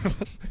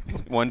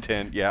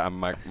 110. Yeah, I'm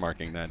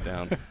marking that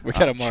down. We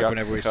got to mark Chuck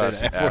whenever we say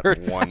cussed that at word.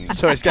 110.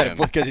 So he's got to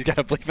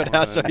bleep it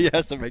out. So he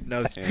has to make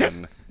notes.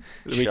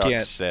 We Chuck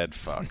can't said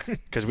fuck.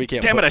 because we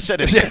can't. Damn it! I said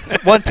it again.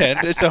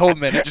 110. It's the whole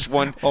minute. Just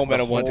one whole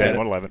minute. 110.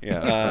 111.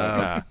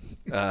 Yeah.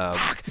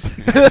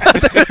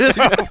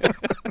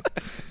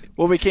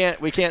 Well, we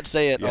can't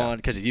say it on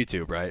because of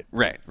YouTube, right?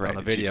 Right. On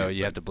the It's video, YouTube,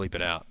 you have to bleep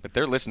it out. But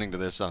they're listening to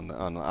this on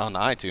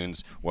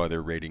iTunes while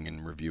they're rating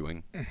and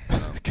reviewing.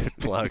 Good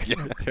plug.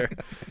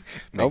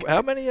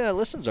 How many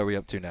listens are we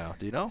up to now?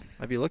 Do you know?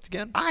 Have you looked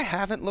again? I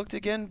haven't looked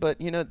again, but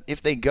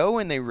if they go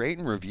and they rate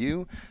and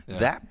review,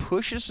 that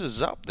pushes us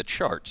up the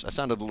charts. I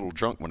sounded a little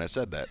drunk when I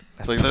said that.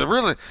 It's like that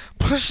really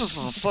pushes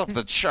us up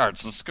the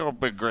charts. It's gonna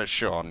be a great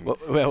show.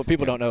 Well, what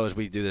people don't know is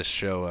we do this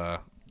show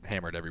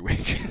hammered every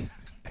week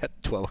at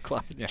 12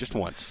 o'clock. Yeah. Just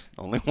once,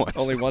 only once.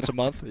 Only once a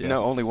month? Yeah.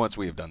 No, only once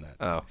we have done that.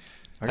 Oh.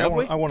 I Have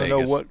we? want to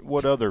know Vegas.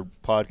 what other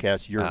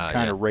podcasts you're kind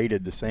yeah. of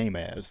rated the same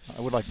as.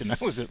 I would like to know.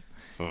 Is it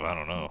I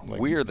don't know. like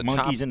We are the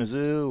monkeys top- in a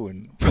zoo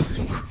and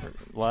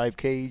live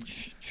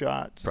cage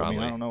shots? Probably. I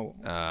mean, I don't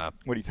know.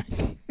 What do you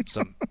think?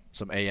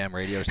 Some AM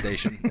radio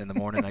station in the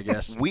morning, I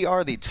guess. We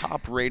are the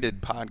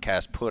top-rated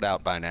podcast put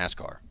out by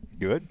NASCAR.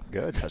 Good.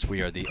 Because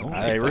we are the only.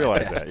 I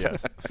realize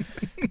podcast. that.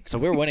 Yes. So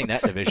we're winning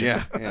that division.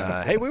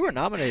 Yeah. Hey, we were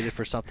nominated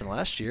for something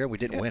last year. We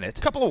didn't win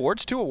it. Couple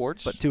awards, 2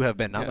 awards. But 2 have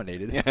been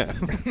nominated. Yeah.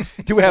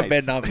 Two have Nice.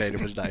 been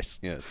nominated was nice.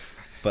 Yes.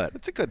 But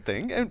It's a good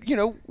thing. And,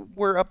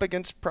 we're up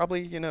against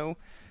probably,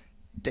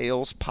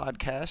 Dale's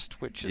podcast,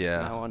 which is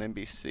Yeah. now on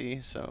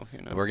NBC. So,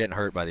 we're getting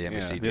hurt by the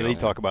NBC Yeah. deal. They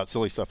talk about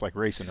silly stuff like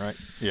racing, right?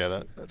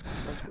 Yeah, that's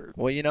weird.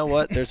 Well, you know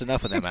what? There's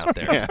enough of them out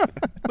there. Yeah.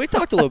 We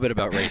talked a little bit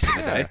about racing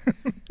today.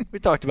 We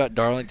talked about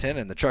Darlington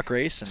and the truck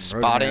race and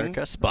Road Spotting.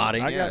 America,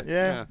 spotting. I got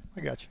yeah.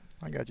 I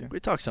got you. We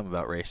talked some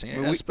about racing,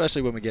 Well, we-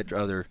 especially when we get to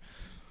other.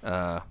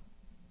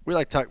 We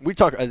like talk. We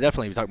talk.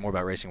 Definitely, we talk more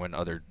about racing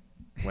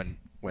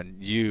when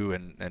you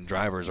and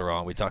drivers are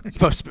on. We talk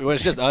when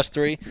it's just us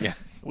 3. Yeah.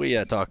 We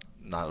talk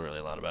not really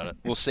a lot about it.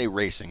 We'll say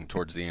racing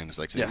towards the end. It's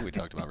like, see, Yeah. we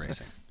talked about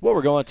racing. Well,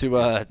 we're going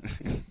to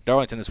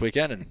Darlington this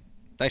weekend, and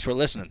thanks for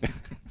listening.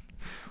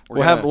 We're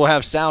We'll gonna-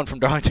 have sound from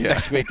Darlington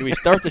next week. We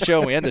start the show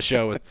and we end the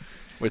show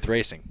with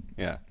racing.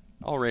 Yeah.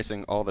 All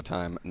racing all the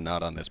time,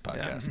 not on this Yeah.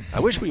 podcast. I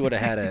wish we would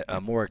have had a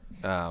more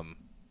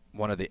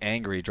one of the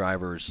angry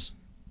drivers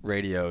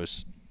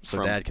radios so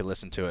From- Dad could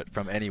listen to it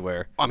from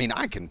anywhere. I mean,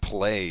 I can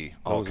play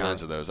all Those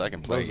kinds are- of those. I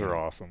can play. Those are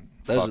awesome.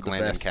 Those are Fuck the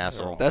Landon best.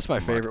 Castle. That's my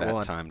Mark favorite that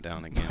one. time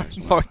down again. as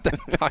well. Mark that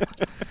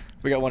time.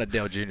 We got one of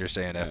Dale Jr.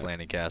 saying F.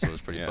 Landing Castle. It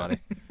was pretty Yeah. funny.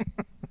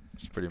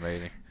 It's pretty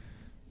amazing.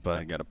 I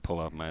But got to pull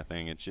up my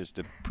thing. It's just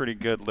a pretty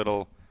good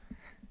little.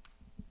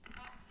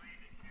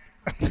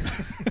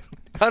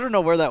 I don't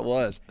know where that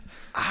was.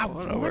 I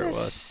don't know where want it to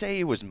was. say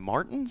it was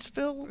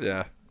Martinsville.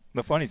 Yeah.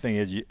 The funny thing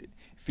is, Or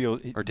Dale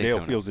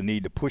Daytona. feels the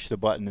need to push the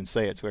button and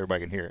say it so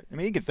everybody can hear it. I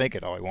mean, he can think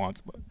it all he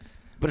wants, but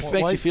But it Well,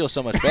 makes why- you feel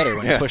so much better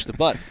when you push the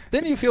button.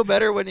 Didn't you feel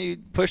better when you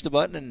pushed the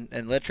button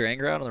and let your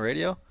anger out on the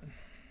radio?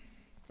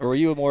 Or were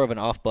you more of an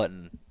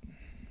off-button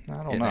I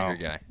don't getting know.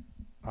 angry guy?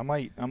 I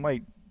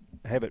might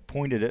have it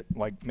pointed at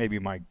like maybe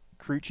my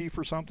crew chief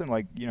or something.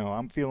 Like,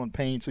 I'm feeling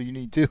pain, so you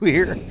need to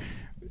here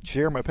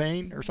share my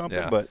pain or something.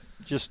 Yeah. But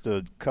just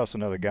to cuss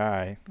another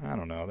guy, I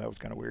don't know. That was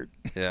kind of weird.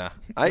 Yeah.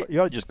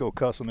 You ought to just go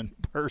cuss him in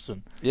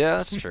person Yeah,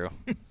 that's true.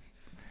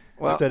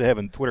 Well, instead of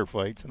having Twitter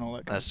fights and all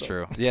that. that's kind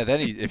of true. Yeah, then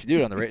if you do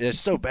it on the radio, it's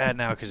so bad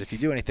now because if you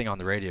do anything on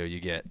the radio, you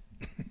get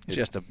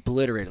just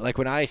obliterated. Like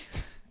when I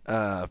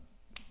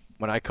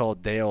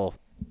called Dale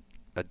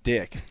a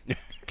dick a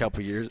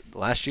couple years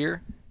last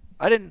year,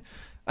 I didn't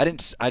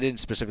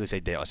specifically say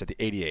Dale. I said the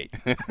 88.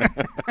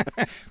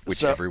 Which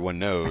So- everyone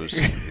knows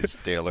is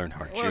Dale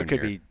Earnhardt Well, Jr. it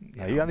could be.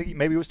 Yeah, I think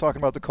maybe he was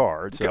talking about the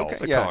car itself. Okay,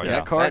 The yeah, car. yeah.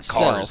 That car That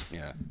itself.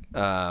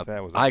 car's-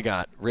 That was I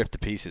got ripped to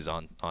pieces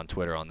on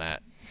Twitter on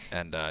that,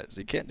 and so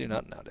you can't do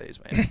nothing nowadays,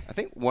 man. I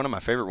think one of my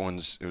favorite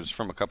ones, it was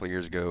from a couple of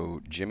years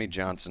ago, Jimmy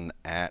Johnson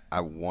at,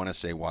 I want to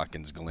say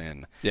Watkins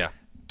Glen, Yeah,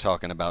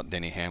 talking about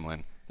Denny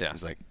Hamlin. Yeah.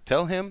 He's like,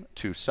 tell him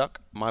to suck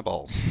my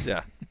balls.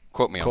 yeah.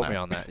 Quote me Quote on that. me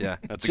on that. Yeah,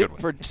 That's a good one.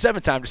 For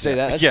 7th time to say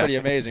that, that's Yeah. pretty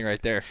amazing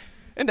right there.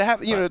 And to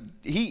have,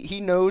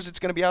 he knows it's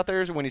going to be out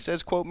there, so when he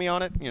says quote me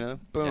on it,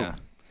 boom. Yeah,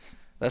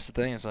 that's the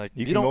thing. It's like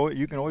You don't.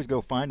 can always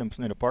go find him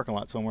in a parking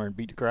lot somewhere and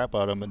beat the crap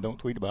out of him and don't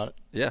tweet about it.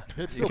 Yeah,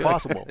 It's you still could.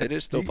 possible. It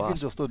is still You can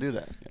possible. still do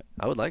that.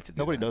 I would like to.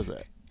 Nobody does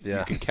that. Yeah,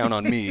 You can count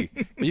on me.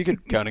 You can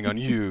counting on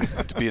you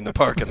to be in the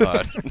parking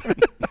lot.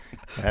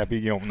 Happy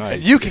night.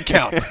 you can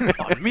count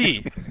on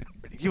me.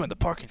 You in the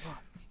parking lot.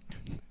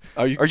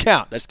 Oh, you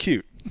count. That's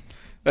cute.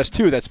 That's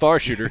 2. That's far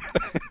shooter.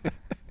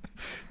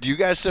 Do you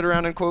guys sit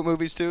around and quote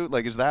movies too?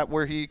 Like, is that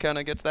where he kind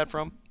of gets that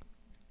from?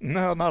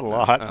 No, not a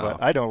lot. Oh.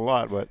 But I don't a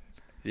lot. But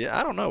Yeah,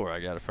 I don't know where I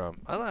got it from.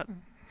 I thought.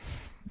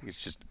 It's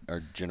just our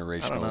know.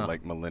 generational,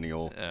 like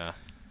millennial. Yeah,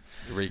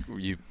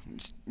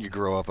 you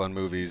grow up on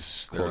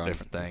movies. They're quote on-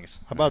 different things.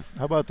 how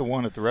about the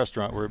one at the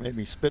restaurant where it made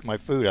me spit my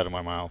food out of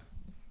my mouth?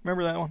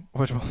 Remember that one?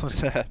 Which one was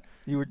that?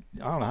 I don't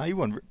know how you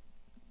weren't.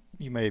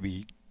 You may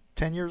be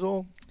 10 years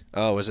old.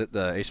 Oh, was it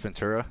the Ace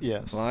Ventura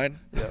Yes. line?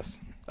 Yes.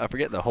 I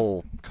forget the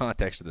whole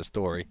context of the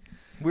story.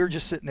 We were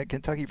just sitting at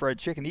Kentucky Fried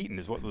Chicken eating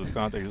is what the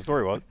context of the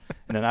story was,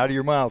 and then out of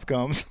your mouth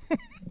comes.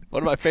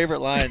 One of my favorite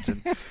lines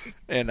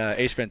in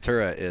Ace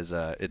Ventura is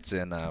it's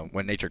in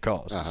When Nature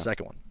Calls, the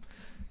second one,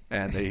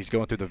 and he's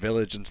going through the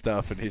village and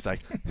stuff, and he's like,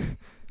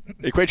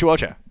 "Hey,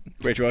 Quechuocha.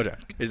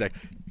 He's like,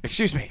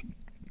 "Excuse me,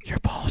 your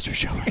balls are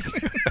showing."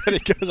 And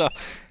he goes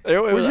off.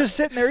 We're just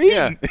sitting there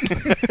eating.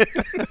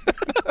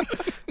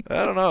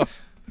 I don't know.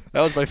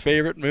 That was my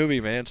favorite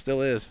movie, man.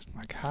 Still is.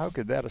 Like, how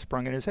could that have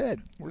sprung in his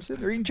head? We're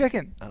sitting there eating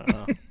chicken. I don't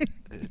know.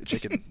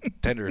 Chicken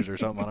tenders or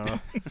something. I don't know.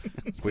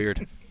 It's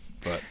weird,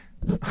 but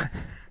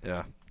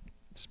yeah.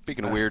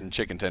 Speaking of weird and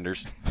chicken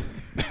tenders,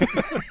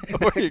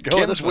 Where you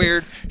going? Kim's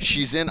weird.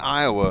 She's in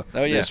Iowa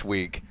this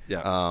week.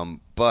 Yeah.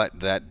 But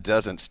that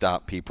doesn't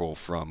stop people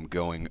from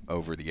going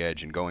over the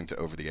edge and going to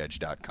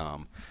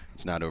overtheedge.com.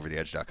 It's not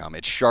overtheedge.com.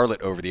 It's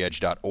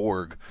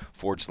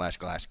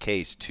charlotteovertheedge.org/glass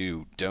case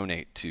to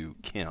donate to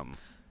Kim.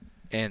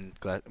 And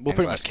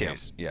pretty much Kim.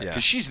 Case. Yeah,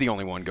 because she's the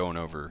only one going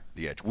over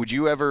the edge. Would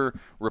you ever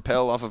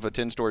rappel off of a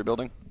 10-story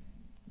building?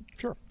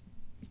 Sure.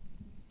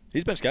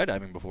 He's been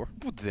skydiving before.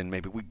 Well, then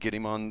maybe we get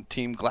him on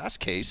Team Glass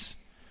Case.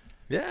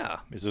 Yeah.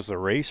 Is this a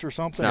race or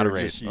something? It's not or a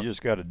race. You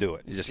just got to do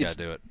it. You just got to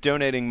do it.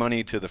 Donating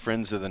money to the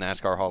Friends of the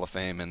NASCAR Hall of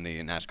Fame and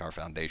the NASCAR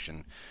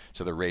Foundation.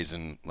 So they're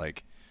raising,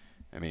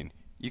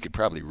 you could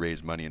probably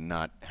raise money and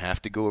not have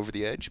to go over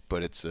the edge,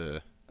 but it's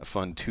a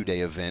fun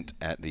 2-day event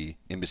at the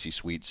Embassy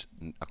Suites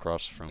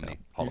across from the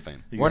Hall of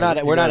Fame. We're not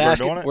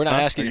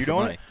asking you for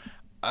money.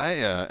 I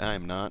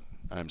am not.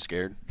 I'm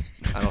scared.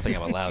 I don't think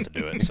I'm allowed to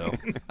do it, so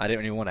I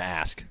didn't even want to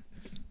ask.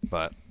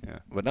 But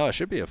no, it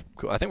should be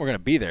cool. I think we're going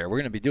to be there. We're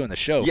going to be doing the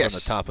show from the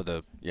top of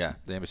the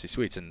Embassy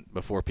Suites, and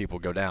before people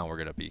go down, we're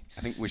going to be.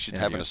 I think we should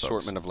have an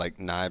assortment of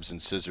knives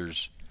and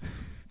scissors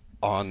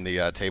on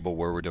the table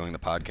where we're doing the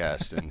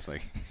podcast, and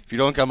if you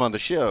don't come on the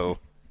show,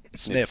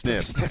 snip.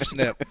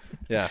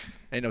 Yeah,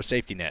 ain't no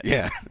safety net.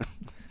 Yeah.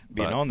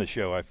 Being on the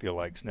show, I feel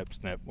like snip,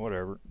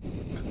 whatever.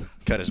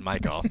 Cut his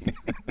mic off.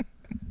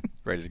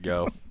 Ready to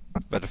go.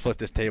 About to flip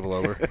this table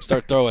over.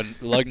 Start throwing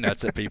lug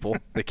nuts at people.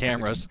 The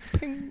cameras.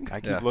 I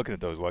keep looking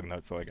at those lug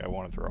nuts like I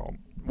want to throw them.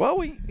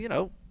 Well,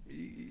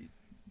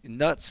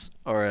 nuts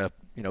are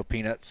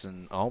peanuts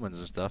and almonds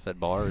and stuff at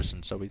bars,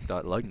 and so we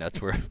thought lug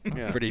nuts were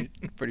pretty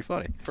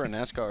funny for a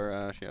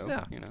NASCAR show.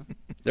 Yeah,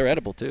 they're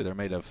edible too. They're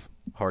made of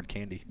hard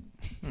candy.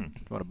 You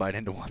want to bite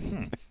into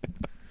one?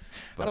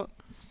 But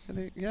I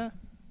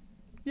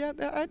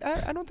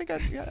don't think I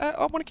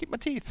want to keep my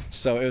teeth.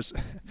 So it was,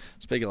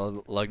 speaking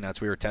of lug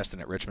nuts, we were testing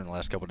at Richmond the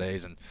last couple of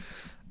days, and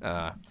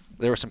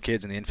there were some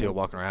kids in the infield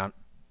walking around.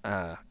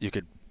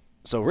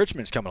 So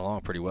Richmond's coming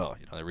along pretty well.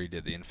 They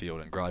redid the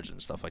infield and garages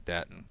and stuff like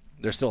that, and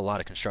there's still a lot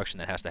of construction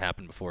that has to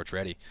happen before it's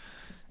ready,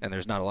 and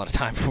there's not a lot of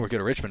time before we go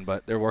to Richmond,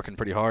 but they're working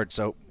pretty hard.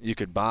 So you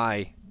could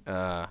buy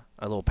a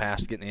little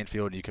pass to get in the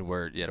infield, and you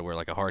had to wear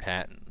like a hard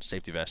hat and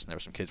safety vest, and there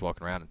were some kids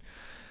walking around, and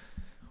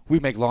we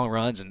make long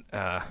runs, and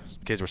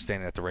some kids were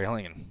standing at the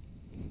railing, and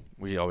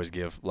we always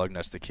give lug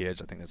nuts to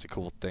kids. I think that's a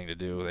cool thing to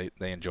do.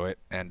 They enjoy it.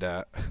 And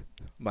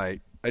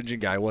my engine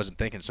guy wasn't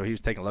thinking, so he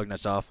was taking lug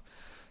nuts off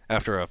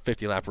after a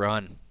 50-lap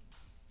run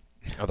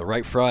of the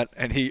right front,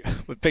 and he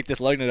would pick this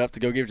lug nut up to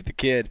go give it to the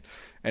kid,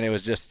 and it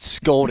was just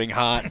scolding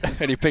hot,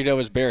 and he picked up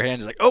his bare hands.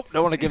 He's like, oh,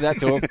 don't want to give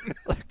that to him.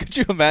 Could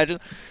you imagine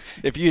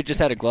if you had just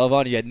had a glove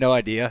on, you had no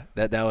idea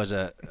that was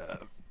a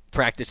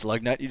practice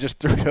lug nut, you just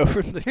threw it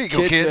over the Here you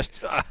go, kid.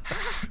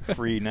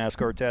 Free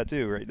NASCAR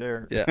tattoo right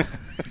there. Yeah.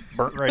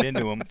 Burnt right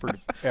into him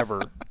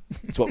forever.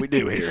 That's what we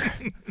do here.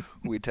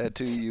 We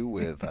tattoo you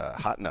with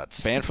hot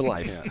nuts. Banned for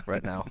life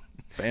right now.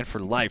 Banned for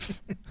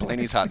life.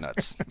 Blaney's Hot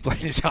Nuts.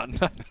 Blaney's Hot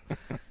Nuts.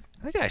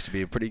 That could actually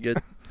be a pretty good.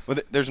 Well,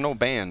 there's an old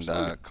band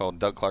called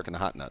Doug Clark and the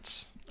Hot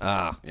Nuts.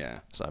 Ah. Yeah.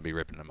 So I'd be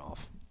ripping them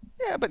off.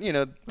 Yeah, but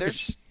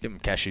there's give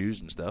them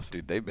cashews and stuff.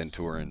 Dude, they've been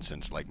touring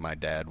since my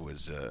dad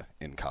was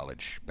in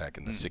college back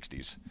in the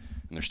 '60s,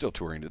 and they're still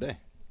touring today.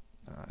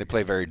 They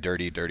play very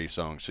dirty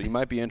songs, so you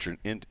might be into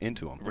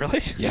them.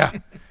 Really? Yeah.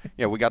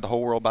 Yeah, we got The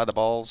Whole World by the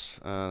Balls.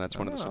 That's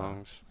one of the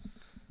songs.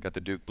 Got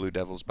the Duke Blue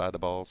Devils by the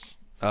Balls.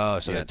 Oh,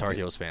 so they're Tar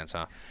Heels fans,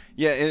 huh?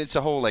 Yeah, and it's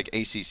a whole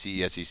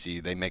ACC,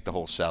 SEC. They make the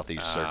whole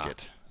Southeast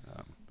circuit.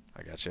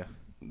 I gotcha.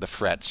 The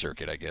frat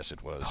circuit, I guess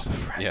it was. Oh, the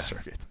frat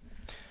circuit.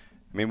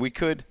 I mean, we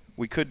could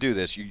do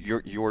this.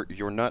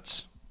 Your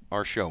nuts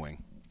are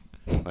showing,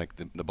 like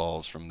the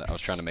balls from the. I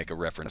was trying to make a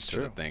reference to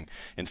the thing.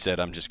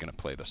 Instead, I'm just going to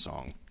play the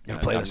song.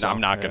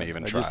 I'm not going to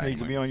even try. It just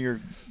needs to be on your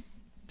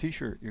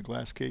T-shirt, your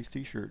glass case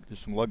T-shirt.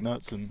 Just some lug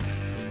nuts and.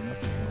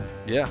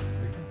 Yeah.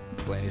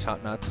 Blaney's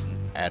Hot Nuts.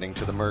 Adding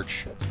to the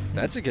merch.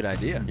 That's a good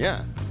idea.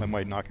 Yeah. That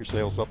might knock your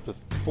sales up to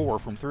 4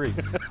 from 3.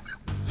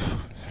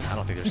 I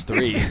don't think there's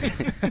 3.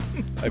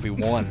 Might be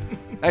 1.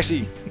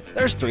 Actually,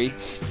 there's 3.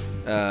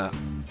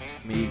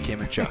 Me,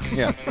 Kim, and Chuck.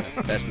 Yeah.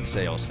 That's the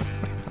sales.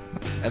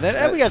 And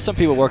then we got some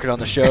people working on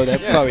the show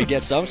that probably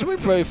get some, so we're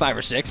probably 5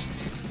 or 6.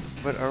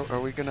 But are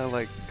we going to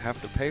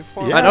have to pay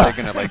for them? Yeah. I know. Are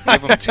they going to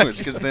give them to us?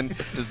 Because then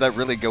does that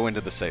really go into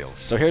the sales?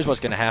 So here's what's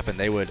going to happen.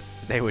 They would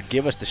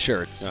give us the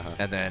shirts,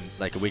 and then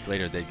a week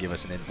later they'd give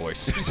us an invoice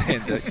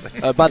saying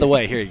that, by the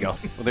way, here you go.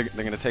 Well, they're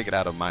going to take it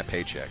out of my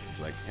paycheck. It's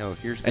like,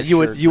 here's the and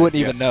shirt. you wouldn't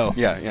even know.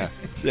 Yeah.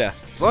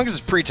 As long as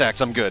it's pre-tax,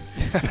 I'm good.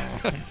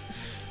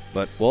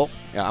 But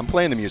yeah, I'm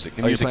playing the music.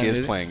 The music is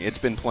music? playing. It's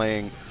been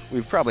playing.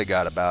 We've probably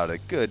got about a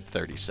good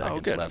 30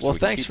 seconds left. Well, so we can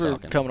thanks keep for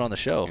talking. coming on the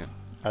show. Yeah.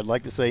 I'd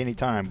like to say any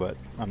time, but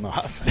I'm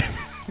not.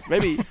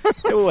 Maybe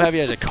we'll have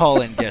you as a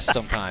call-in guest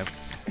sometime.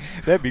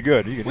 That'd be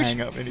good. You can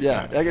hang up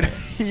anytime. Yeah,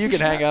 you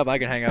can hang up. I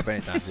can hang up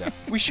anytime. Yeah.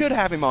 We should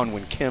have him on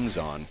when Kim's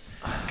on,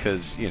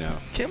 because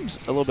Kim's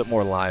a little bit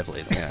more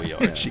lively than we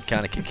are. Yeah. She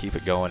kind of can keep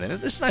it going,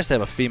 and it's nice to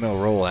have a female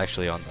role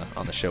actually on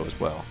the show as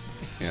well.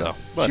 Yeah. So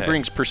she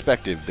brings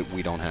perspective that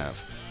we don't have.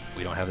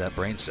 We don't have that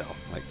brain cell.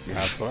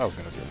 That's what I was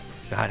going to say.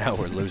 I know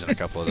we're losing a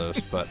couple of those,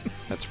 but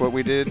That's what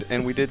we did,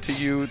 and we did to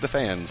you, the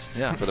fans,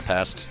 Yeah. for the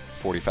past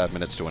 45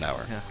 minutes to an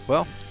hour. yeah.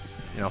 Well,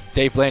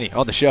 Dave Blaney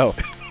on the show.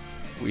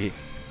 We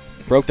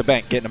broke the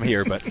bank getting him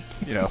here, but,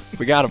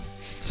 we got him.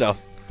 So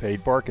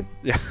Paid parking.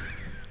 yeah.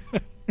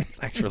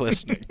 Thanks for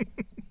listening.